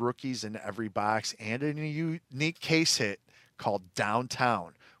 rated rookies in every box and a unique case hit called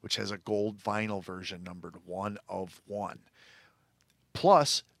Downtown, which has a gold vinyl version numbered 1 of 1.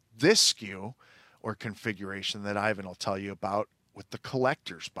 Plus, this SKU or configuration that Ivan will tell you about with the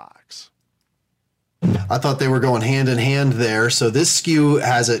collector's box. I thought they were going hand in hand there. So this SKU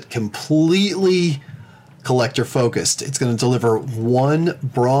has it completely collector focused. It's going to deliver 1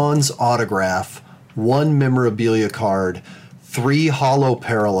 bronze autograph, 1 memorabilia card, 3 hollow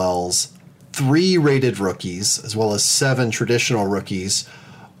parallels, 3 rated rookies, as well as 7 traditional rookies,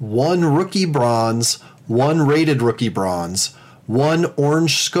 1 rookie bronze, 1 rated rookie bronze, 1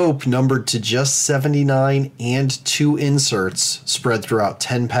 orange scope numbered to just 79, and 2 inserts spread throughout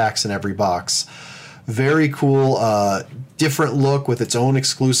 10 packs in every box. Very cool, different look with its own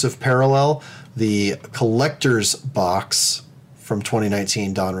exclusive parallel. The collector's box from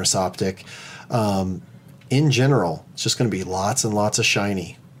 2019 Donruss Optic. In general, it's just going to be lots and lots of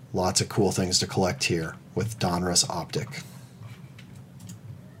shiny. Lots of cool things to collect here with Donruss Optic.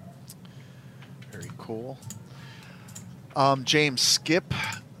 Very cool. James, skip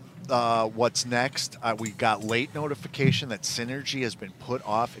what's next. We got late notification that Synergy has been put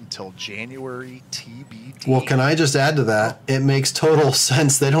off until January TBD. Well, can I just add to that? It makes total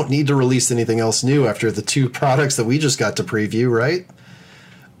sense. They don't need to release anything else new after the 2 products that we just got to preview, right?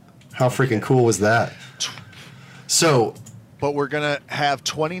 How freaking cool was that? So, but we're going to have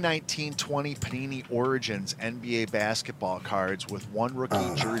 2019-20 Panini Origins NBA basketball cards with 1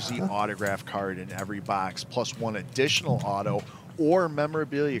 rookie jersey autograph card in every box, plus 1 additional auto or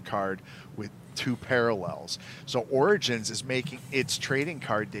memorabilia card with 2 parallels. So Origins is making its trading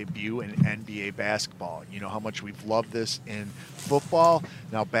card debut in NBA basketball. You know how much we've loved this in football.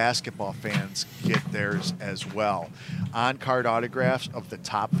 Now basketball fans get theirs as well. On-card autographs of the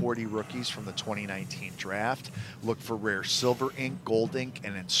top 40 rookies from the 2019 draft. Look for rare silver ink, gold ink,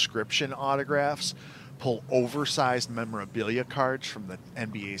 and inscription autographs. Pull oversized memorabilia cards from the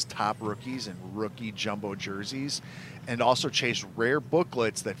NBA's top rookies and rookie jumbo jerseys. And also chase rare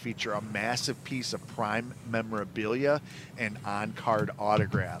booklets that feature a massive piece of prime memorabilia and on-card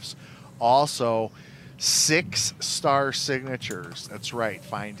autographs. Also, 6-star signatures. That's right.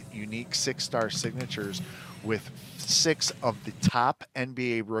 Find unique 6-star signatures with 6 of the top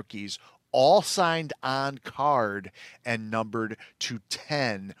NBA rookies, all signed on card and numbered to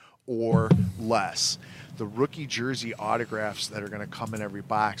 10 or less. The rookie jersey autographs that are going to come in every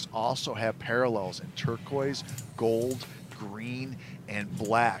box also have parallels in turquoise, gold, green, and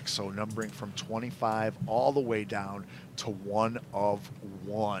black. So numbering from 25 all the way down to 1 of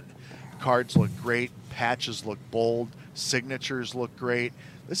 1. Cards look great. Patches look bold. Signatures look great.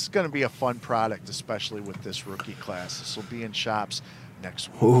 This is going to be a fun product, especially with this rookie class. This will be in shops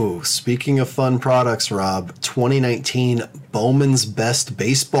next week. Ooh, speaking of fun products, Rob, 2019 Bowman's Best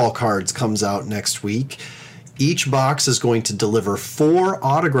Baseball Cards comes out next week. Each box is going to deliver 4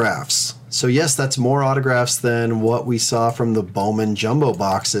 autographs. So yes, that's more autographs than what we saw from the Bowman jumbo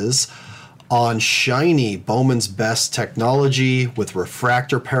boxes. On shiny Bowman's Best technology with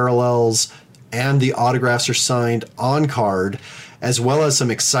refractor parallels, and the autographs are signed on card, as well as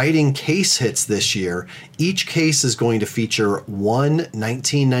some exciting case hits this year. Each case is going to feature 1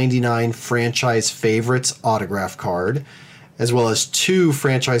 1999 franchise favorites autograph card, as well as 2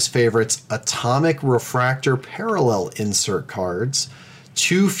 franchise favorites atomic refractor parallel insert cards,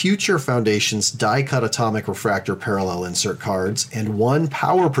 2 Future Foundations die-cut atomic refractor parallel insert cards, and 1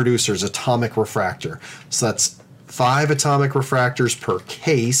 Power Producers atomic refractor. So that's 5 atomic refractors per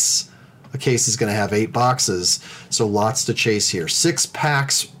case. A case is going to have 8 boxes, so lots to chase here. 6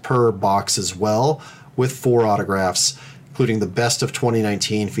 packs per box as well, with 4 autographs. including the best of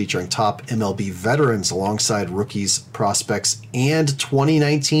 2019 featuring top MLB veterans alongside rookies, prospects, and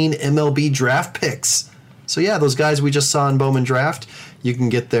 2019 MLB draft picks. So yeah, those guys we just saw in Bowman Draft, you can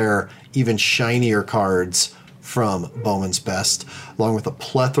get their even shinier cards from Bowman's Best, along with a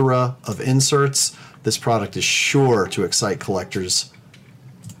plethora of inserts. This product is sure to excite collectors,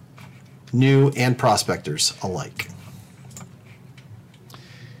 new and prospectors alike.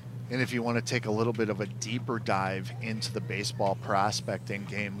 And if you want to take a little bit of a deeper dive into the baseball prospecting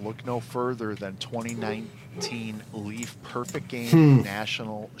game, look no further than 2019 Leaf Perfect Game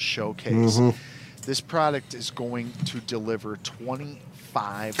National Showcase. This product is going to deliver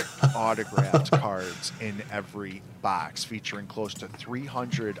 25 autographed cards in every box, featuring close to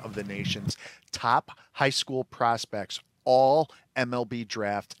 300 of the nation's top high school prospects, all MLB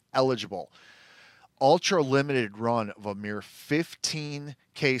draft eligible. Ultra limited run of a mere 15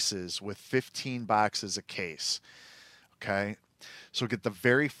 cases with 15 boxes a case. Okay. So get the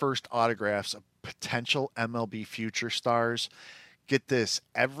very first autographs of potential MLB future stars. Get this,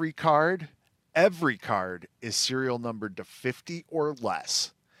 every card is serial numbered to 50 or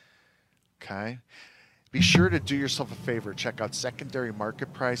less. Okay. Be sure to do yourself a favor. Check out secondary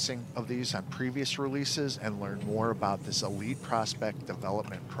market pricing of these on previous releases and learn more about this elite prospect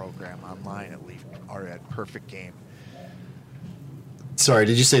development program online at Leaf or at Perfect Game. Sorry,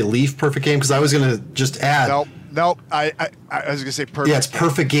 did you say Leaf Perfect Game? Because I was going to just add. Nope. I was going to say Perfect. Yeah, it's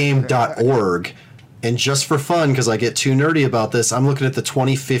perfectgame.org. And just for fun, because I get too nerdy about this, I'm looking at the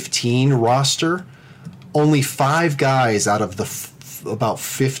 2015 roster. Only 5 guys out of the about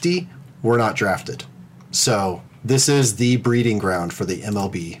 50 were not drafted. So this is the breeding ground for the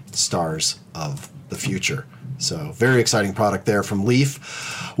MLB stars of the future. So very exciting product there from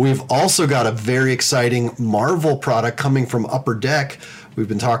Leaf. We've also got a very exciting Marvel product coming from Upper Deck. We've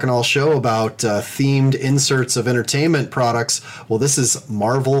been talking all show about themed inserts of entertainment products. Well, this is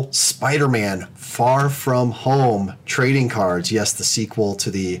Marvel Spider-Man Far From Home trading cards. Yes, the sequel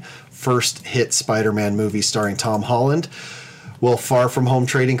to the first hit Spider-Man movie starring Tom Holland. Well, Far From Home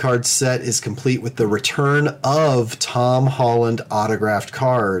trading card set is complete with the return of Tom Holland autographed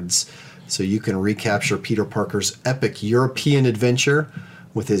cards. So you can recapture Peter Parker's epic European adventure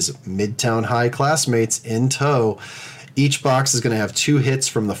with his Midtown High classmates in tow. Each box is going to have 2 hits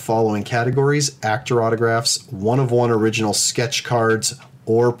from the following categories: actor autographs, one-of-one original sketch cards,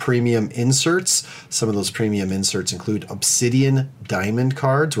 or premium inserts. Some of those premium inserts include obsidian diamond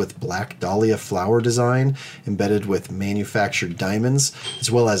cards with Black Dahlia flower design embedded with manufactured diamonds, as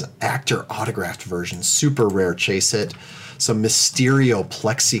well as actor autographed versions, super rare chase hit, some Mysterio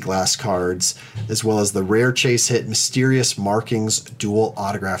plexiglass cards, as well as the rare chase hit Mysterious Markings dual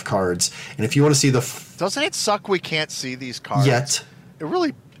autograph cards. And if you want to see the... Doesn't it suck we can't see these cards? Yet. It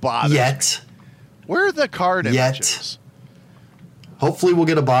really bothers me. Where are the card images? Hopefully we'll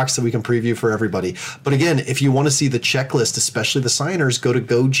get a box that we can preview for everybody. But again, if you want to see the checklist, especially the signers, go to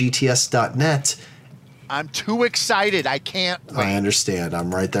gogts.net. I'm too excited. I can't wait. I understand.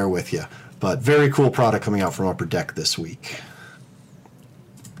 I'm right there with you. But very cool product coming out from Upper Deck this week.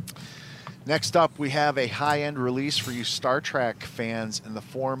 Next up, we have a high-end release for you Star Trek fans in the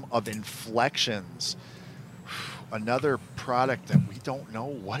form of Inflections. Another product that we don't know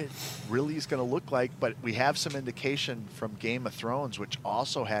what it really is going to look like, but we have some indication from Game of Thrones, which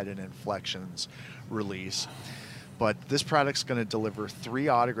also had an Inflections release. But this product's going to deliver 3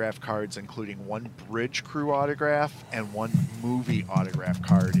 autograph cards, including 1 Bridge Crew autograph and 1 movie autograph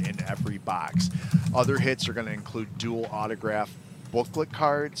card in every box. Other hits are going to include dual autograph booklet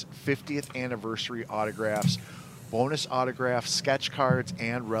cards, 50th anniversary autographs, bonus autograph sketch cards,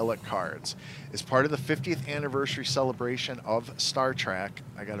 and relic cards. As part of the 50th anniversary celebration of Star Trek,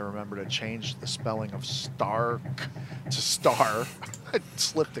 I got to remember to change the spelling of Stark to Star. I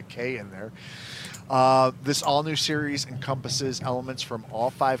slipped a K in there. This all-new series encompasses elements from all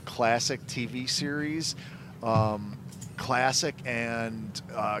 5 classic TV series, classic and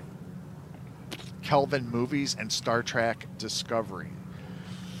Kelvin movies, and Star Trek Discovery.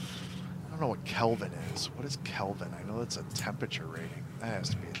 I don't know what Kelvin is. What is Kelvin? I know that's a temperature rating. That has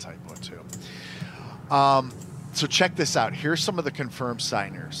to be a typo too. So check this out. Here's some of the confirmed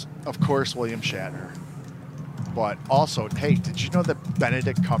signers. Of course, William Shatner. But also, hey, did you know that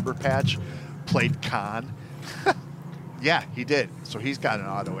Benedict Cumberbatch played Khan? Yeah, he did. So he's got an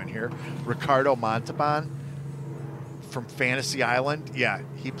auto in here. Ricardo Montalban from Fantasy Island. Yeah,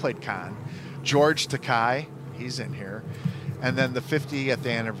 he played Khan. George Takei, he's in here. And then the 50th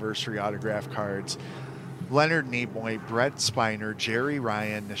anniversary autograph cards: Leonard Nimoy, Brett Spiner, Jerry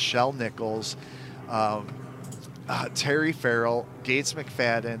Ryan, Nichelle Nichols, Terry Farrell, Gates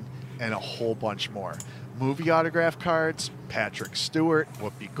McFadden, and a whole bunch more. movie autograph cards: Patrick Stewart,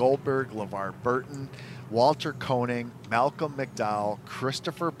 Whoopi Goldberg, LeVar Burton, Walter Koenig, Malcolm McDowell,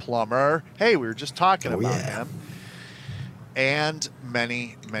 Christopher Plummer. Hey, we were just talking about him. And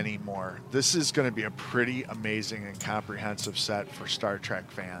many, many more. This is going to be a pretty amazing and comprehensive set for Star Trek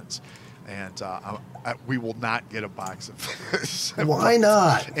fans. And we will not get a box of this. Why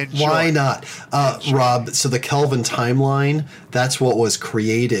not? Enjoy. Why not? Rob, so the Kelvin timeline, that's what was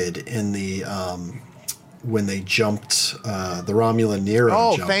created in the when they jumped, the Romulan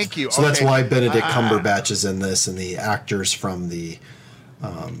Nero jumped. Thank you. So that's why Benedict Cumberbatch is in this, and the actors from the...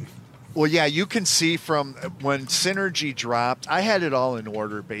 Well, yeah, you can see from when Synergy dropped, I had it all in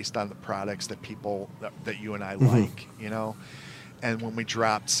order based on the products that people, that you and I like, you know? And when we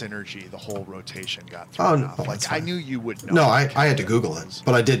dropped Synergy, the whole rotation got thrown off. Like, I knew you would know. No, I had to Google it,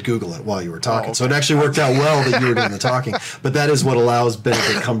 but I did Google it while you were talking. So it actually worked out well that you were doing the talking. But that is what allows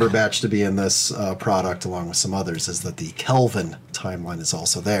Benedict Cumberbatch to be in this product, along with some others, is that the Kelvin timeline is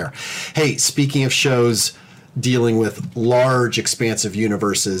also there. Hey, speaking of shows dealing with large, expansive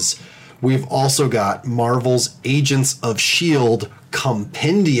universes, we've also got Marvel's Agents of S.H.I.E.L.D.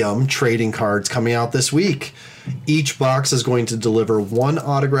 Compendium trading cards coming out this week. Each box is going to deliver one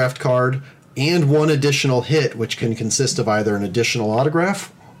autographed card and one additional hit, which can consist of either an additional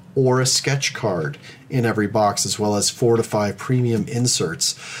autograph or a sketch card in every box, as well as 4 to 5 premium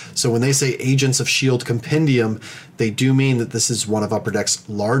inserts. So when they say Agents of S.H.I.E.L.D. Compendium, they do mean that this is one of Upper Deck's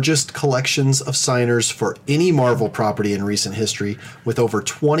largest collections of signers for any Marvel property in recent history, with over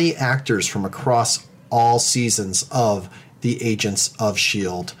 20 actors from across all seasons of the Agents of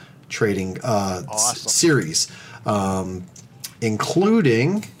S.H.I.E.L.D. trading series,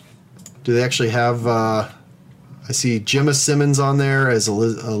 including, do they actually have... I see Gemma Simmons on there as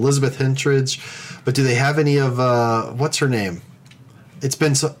Elizabeth Hentridge, but do they have any of what's her name? It's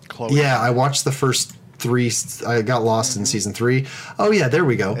been so. Chloe. Yeah, I watched the first 3. I got lost in season 3. Oh yeah, there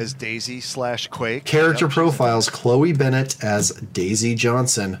we go. As Daisy/Quake. Character profiles: Chloe Bennett as Daisy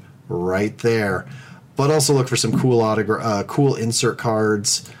Johnson, right there. But also look for some cool insert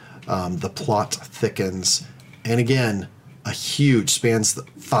cards. The plot thickens, and again, a huge spans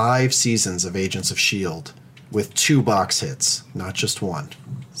 5 seasons of Agents of S.H.I.E.L.D. with 2 box hits, not just 1.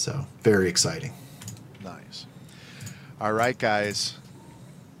 So, very exciting. Nice. All right, guys.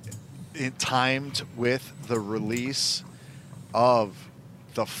 It timed with the release of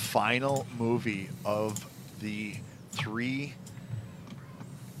the final movie of the 3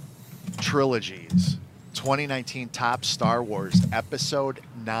 trilogies. 2019 Top Star Wars Episode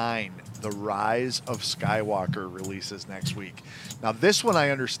 9, The Rise of Skywalker, releases next week. Now, this one I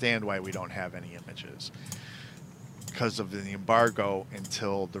understand why we don't have any images, because of the embargo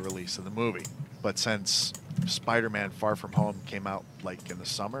until the release of the movie. But since Spider-Man Far From Home came out like in the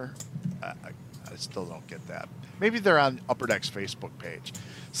summer, I still don't get that. Maybe they're on Upper Deck's Facebook page.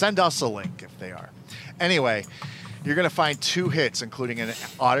 Send us a link if they are. Anyway, you're going to find 2 hits, including an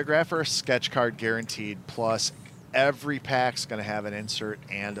autograph or a sketch card guaranteed, plus every pack's going to have an insert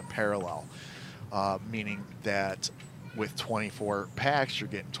and a parallel, meaning that with 24 packs, you're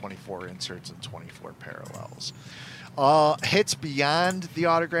getting 24 inserts and 24 parallels. Hits beyond the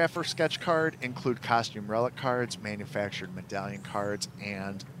autograph or sketch card include costume relic cards, manufactured medallion cards,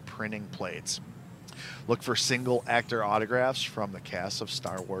 and printing plates. Look for single actor autographs from the cast of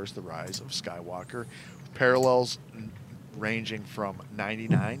Star Wars: The Rise of Skywalker, parallels ranging from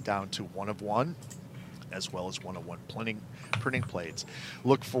 99 down to 1 of 1, as well as 1 of 1 printing plates.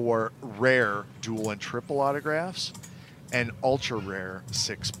 Look for rare dual and triple autographs and ultra rare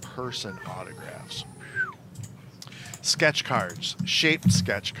 6-person autographs. Sketch cards, shaped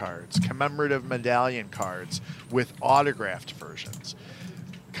sketch cards, commemorative medallion cards with autographed versions,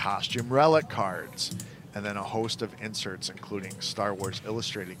 costume relic cards, and then a host of inserts including Star Wars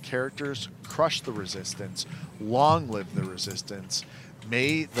illustrated characters, Crush the Resistance, Long Live the Resistance,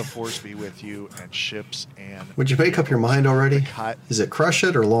 May the Force be with you, and ships and... Would you make up your mind already? Is it Crush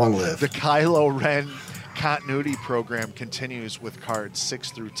It or Long Live? The Kylo Ren continuity program continues with cards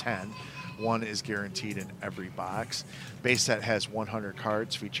 6 through 10. 1 is guaranteed in every box. Base set has 100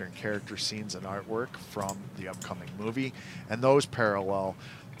 cards featuring character scenes and artwork from the upcoming movie, and those parallel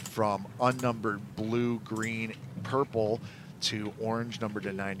from unnumbered blue, green, purple to orange numbered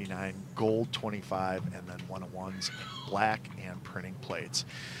to 99, gold 25, and then 101s, black, and printing plates.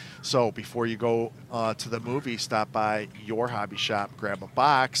 So before you go to the movie, stop by your hobby shop, grab a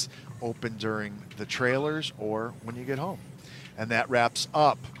box, open during the trailers or when you get home. And that wraps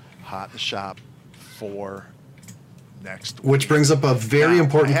up Hot in the Shop for next week. Which brings up a very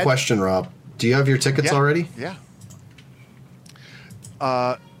important question, Rob. Do you have your tickets already? Yeah.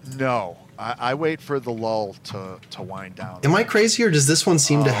 No. I wait for the lull to wind down. Am I crazy, or does this one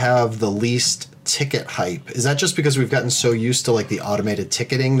seem to have the least ticket hype? Is that just because we've gotten so used to like the automated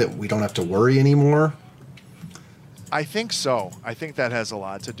ticketing that we don't have to worry anymore? I think so. I think that has a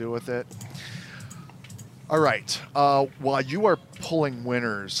lot to do with it. All right. While you are pulling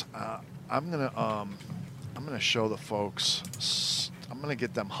winners, I'm gonna show the folks. I'm gonna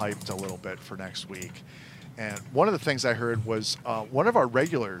get them hyped a little bit for next week. And one of the things I heard was one of our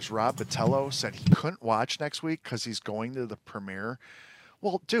regulars, Rob Batello, said he couldn't watch next week because he's going to the premiere.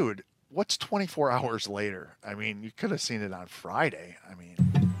 Well, dude, what's 24 hours later? I mean, you could have seen it on Friday. I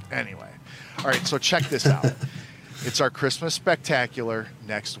mean, anyway. All right, so check this out. It's our Christmas Spectacular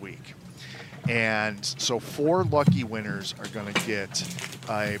next week. And so 4 lucky winners are going to get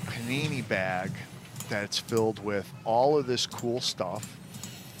a Panini bag that's filled with all of this cool stuff.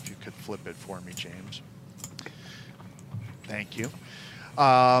 If you could flip it for me, James. Thank you.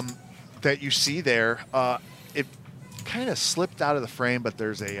 That you see there. It kind of slipped out of the frame, but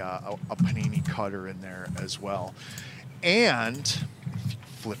there's a Panini cutter in there as well. And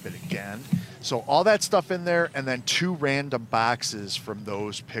flip it again. So all that stuff in there, and then 2 random boxes from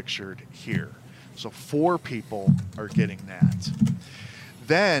those pictured here. So 4 people are getting that.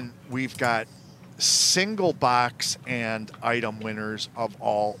 Then we've got single box and item winners of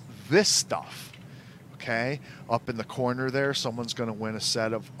all this stuff. Okay, up in the corner there, someone's going to win a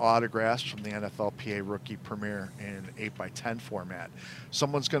set of autographs from the NFLPA Rookie Premiere in 8x10 format.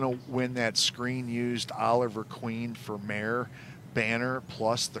 Someone's going to win that screen-used Oliver Queen for Mayor banner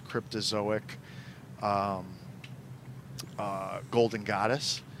plus the Cryptozoic Golden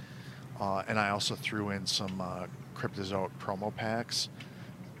Goddess. And I also threw in some Cryptozoic promo packs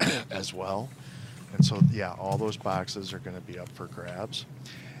as well. And so, yeah, all those boxes are going to be up for grabs.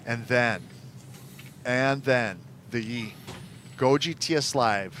 And then the Go GTS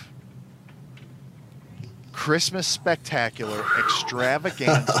Live Christmas Spectacular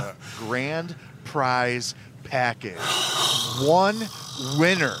Extravaganza Grand Prize Package. One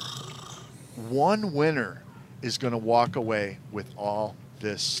winner is going to walk away with all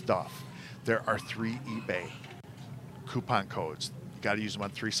this stuff. There are 3 eBay coupon codes. You got to use them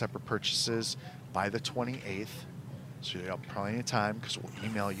on 3 separate purchases by the 28th. So you have plenty of time because we'll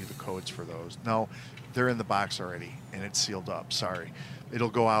email you the codes for those. No, they're in the box already and it's sealed up. Sorry.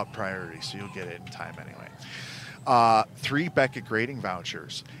 It'll go out priority, so you'll get it in time anyway. 3 Beckett grading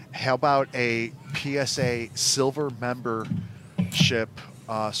vouchers. How about a PSA silver membership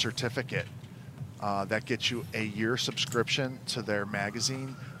certificate? That gets you a year subscription to their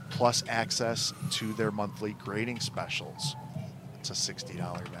magazine plus access to their monthly grading specials. It's a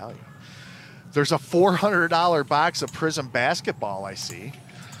 $60 value. There's a $400 box of Prism basketball, I see.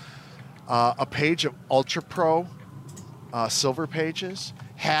 A page of Ultra Pro silver pages,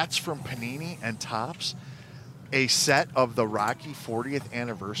 hats from Panini and Topps, a set of the Rocky 40th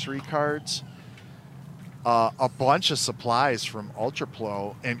anniversary cards, a bunch of supplies from Ultra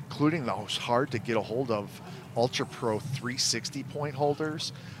Pro, including those hard to get a hold of Ultra Pro 360 point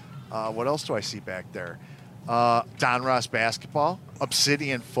holders. What else do I see back there? Don Ross basketball,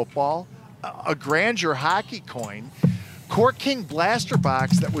 Obsidian football, a Grandeur hockey coin, Court King blaster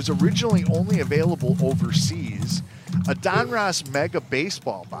box that was originally only available overseas, a Don Ross mega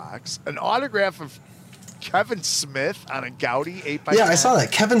baseball box, an autograph of Kevin Smith on a Gaudi 8x10. Yeah, I saw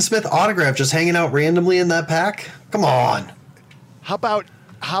that. Kevin Smith autograph just hanging out randomly in that pack. Come on. How about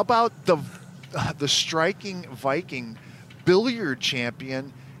the striking Viking billiard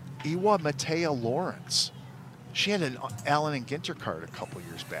champion Iwa Matea Lawrence? She had an Allen and Ginter card a couple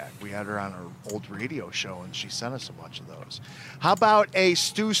years back. We had her on our old radio show, and she sent us a bunch of those. How about a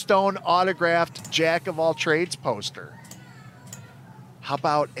Stu Stone autographed Jack of all trades poster? How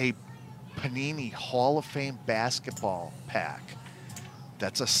about a Panini Hall of Fame basketball pack?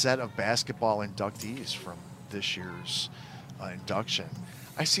 That's a set of basketball inductees from this year's induction.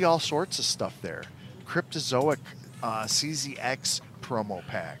 I see all sorts of stuff there. Cryptozoic CZX promo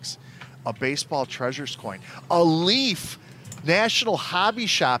packs, a baseball treasures coin, a Leaf National Hobby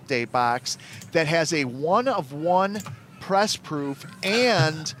Shop Day box that has a 1-of-1 press proof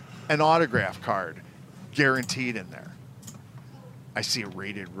and an autograph card guaranteed in there. I see a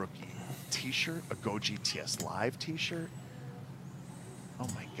rated rookie t-shirt, a Go GTS Live t-shirt. Oh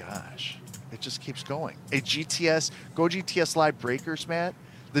my gosh. It just keeps going. A Go GTS Live Breakers mat,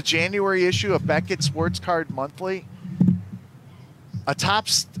 the January issue of Beckett Sports Card Monthly, a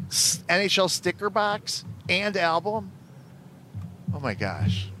Topps NHL sticker box and album. Oh my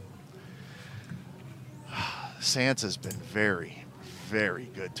gosh. Santa's been very, very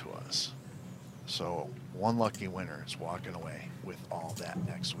good to us. So one lucky winner is walking away with all that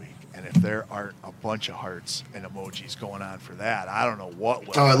next week. And if there aren't a bunch of hearts and emojis going on for that, I don't know what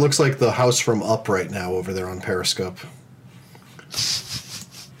will. Oh, it looks like the house from Up right now over there on Periscope.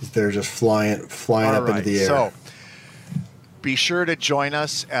 They're just flying up into the air. So be sure to join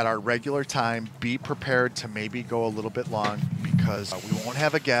us at our regular time. Be prepared to maybe go a little bit long because we won't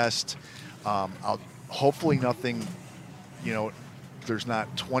have a guest. Hopefully nothing, there's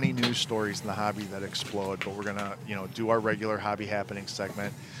not 20 news stories in the hobby that explode, but we're going to, do our regular hobby happening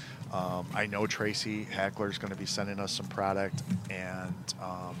segment. I know Tracy Hackler is going to be sending us some product, and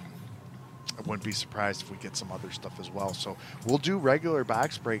I wouldn't be surprised if we get some other stuff as well. So we'll do regular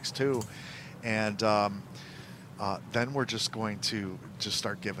box breaks too. And then we're just going to just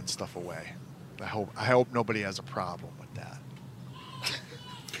start giving stuff away. I hope nobody has a problem with that.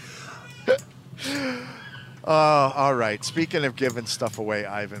 All right. Speaking of giving stuff away,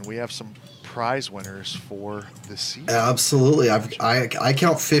 Ivan, we have some prize winners for this season. Absolutely. I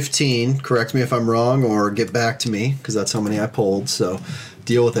count 15. Correct me if I'm wrong or get back to me because that's how many I pulled. So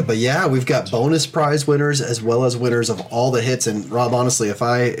deal with it. But yeah, we've got bonus prize winners as well as winners of all the hits. And Rob, honestly, if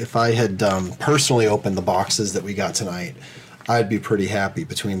I had personally opened the boxes that we got tonight, I'd be pretty happy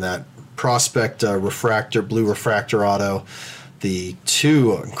between that Prospect refractor, blue refractor auto, the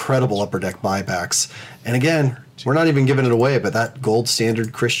 2 incredible Upper Deck buybacks. And again, we're not even giving it away, but that gold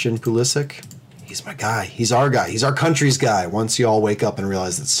standard Christian Pulisic, he's my guy. He's our guy. He's our country's guy once you all wake up and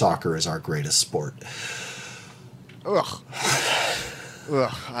realize that soccer is our greatest sport. Ugh,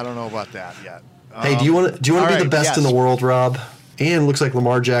 I don't know about that yet. Hey, do you want to be the best yes. in the world, Rob? And looks like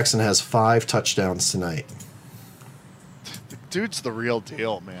Lamar Jackson has 5 touchdowns tonight. The dude's the real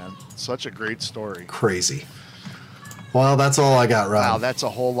deal, man. Such a great story. Crazy. Well, that's all I got, Rob. Wow, that's a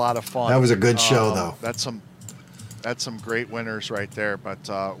whole lot of fun. That was a good show, though. That's some great winners right there.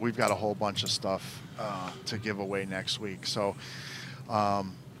 But we've got a whole bunch of stuff to give away next week. So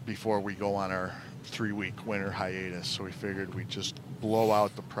before we go on our 3-week winter hiatus, so we figured we'd just blow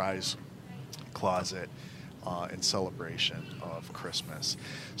out the prize closet in celebration of Christmas.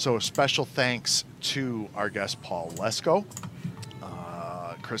 So special thanks to our guest Paul Lesko,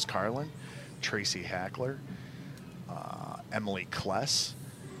 Chris Carlin, Tracy Hackler, Emily Kless,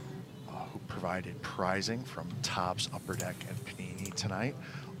 who provided prizing from Topps, Upper Deck, and Panini tonight.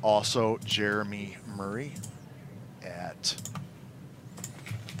 Also, Jeremy Murray at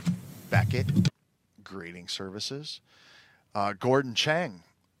Beckett Grading Services. Gordon Chang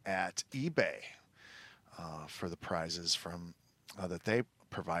at eBay for the prizes from that they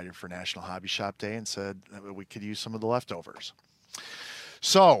provided for National Hobby Shop Day and said that we could use some of the leftovers.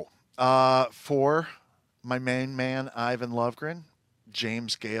 So, for my main man, Ivan Lovegren,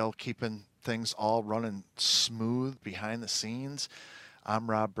 James Gale keeping things all running smooth behind the scenes. I'm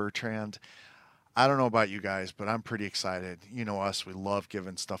Rob Bertrand. I don't know about you guys, but I'm pretty excited. You know us, we love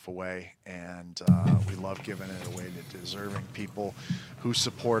giving stuff away, and we love giving it away to deserving people who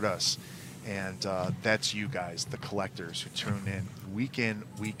support us. And that's you guys, the collectors who tune in,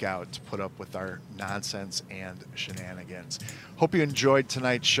 week out to put up with our nonsense and shenanigans. Hope you enjoyed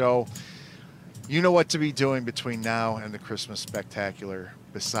tonight's show. You know what to be doing between now and the Christmas Spectacular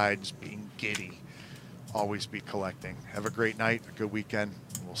besides being giddy. Always be collecting. Have a great night, a good weekend,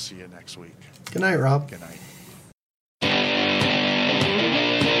 and we'll see you next week. Good night, Rob. Good night.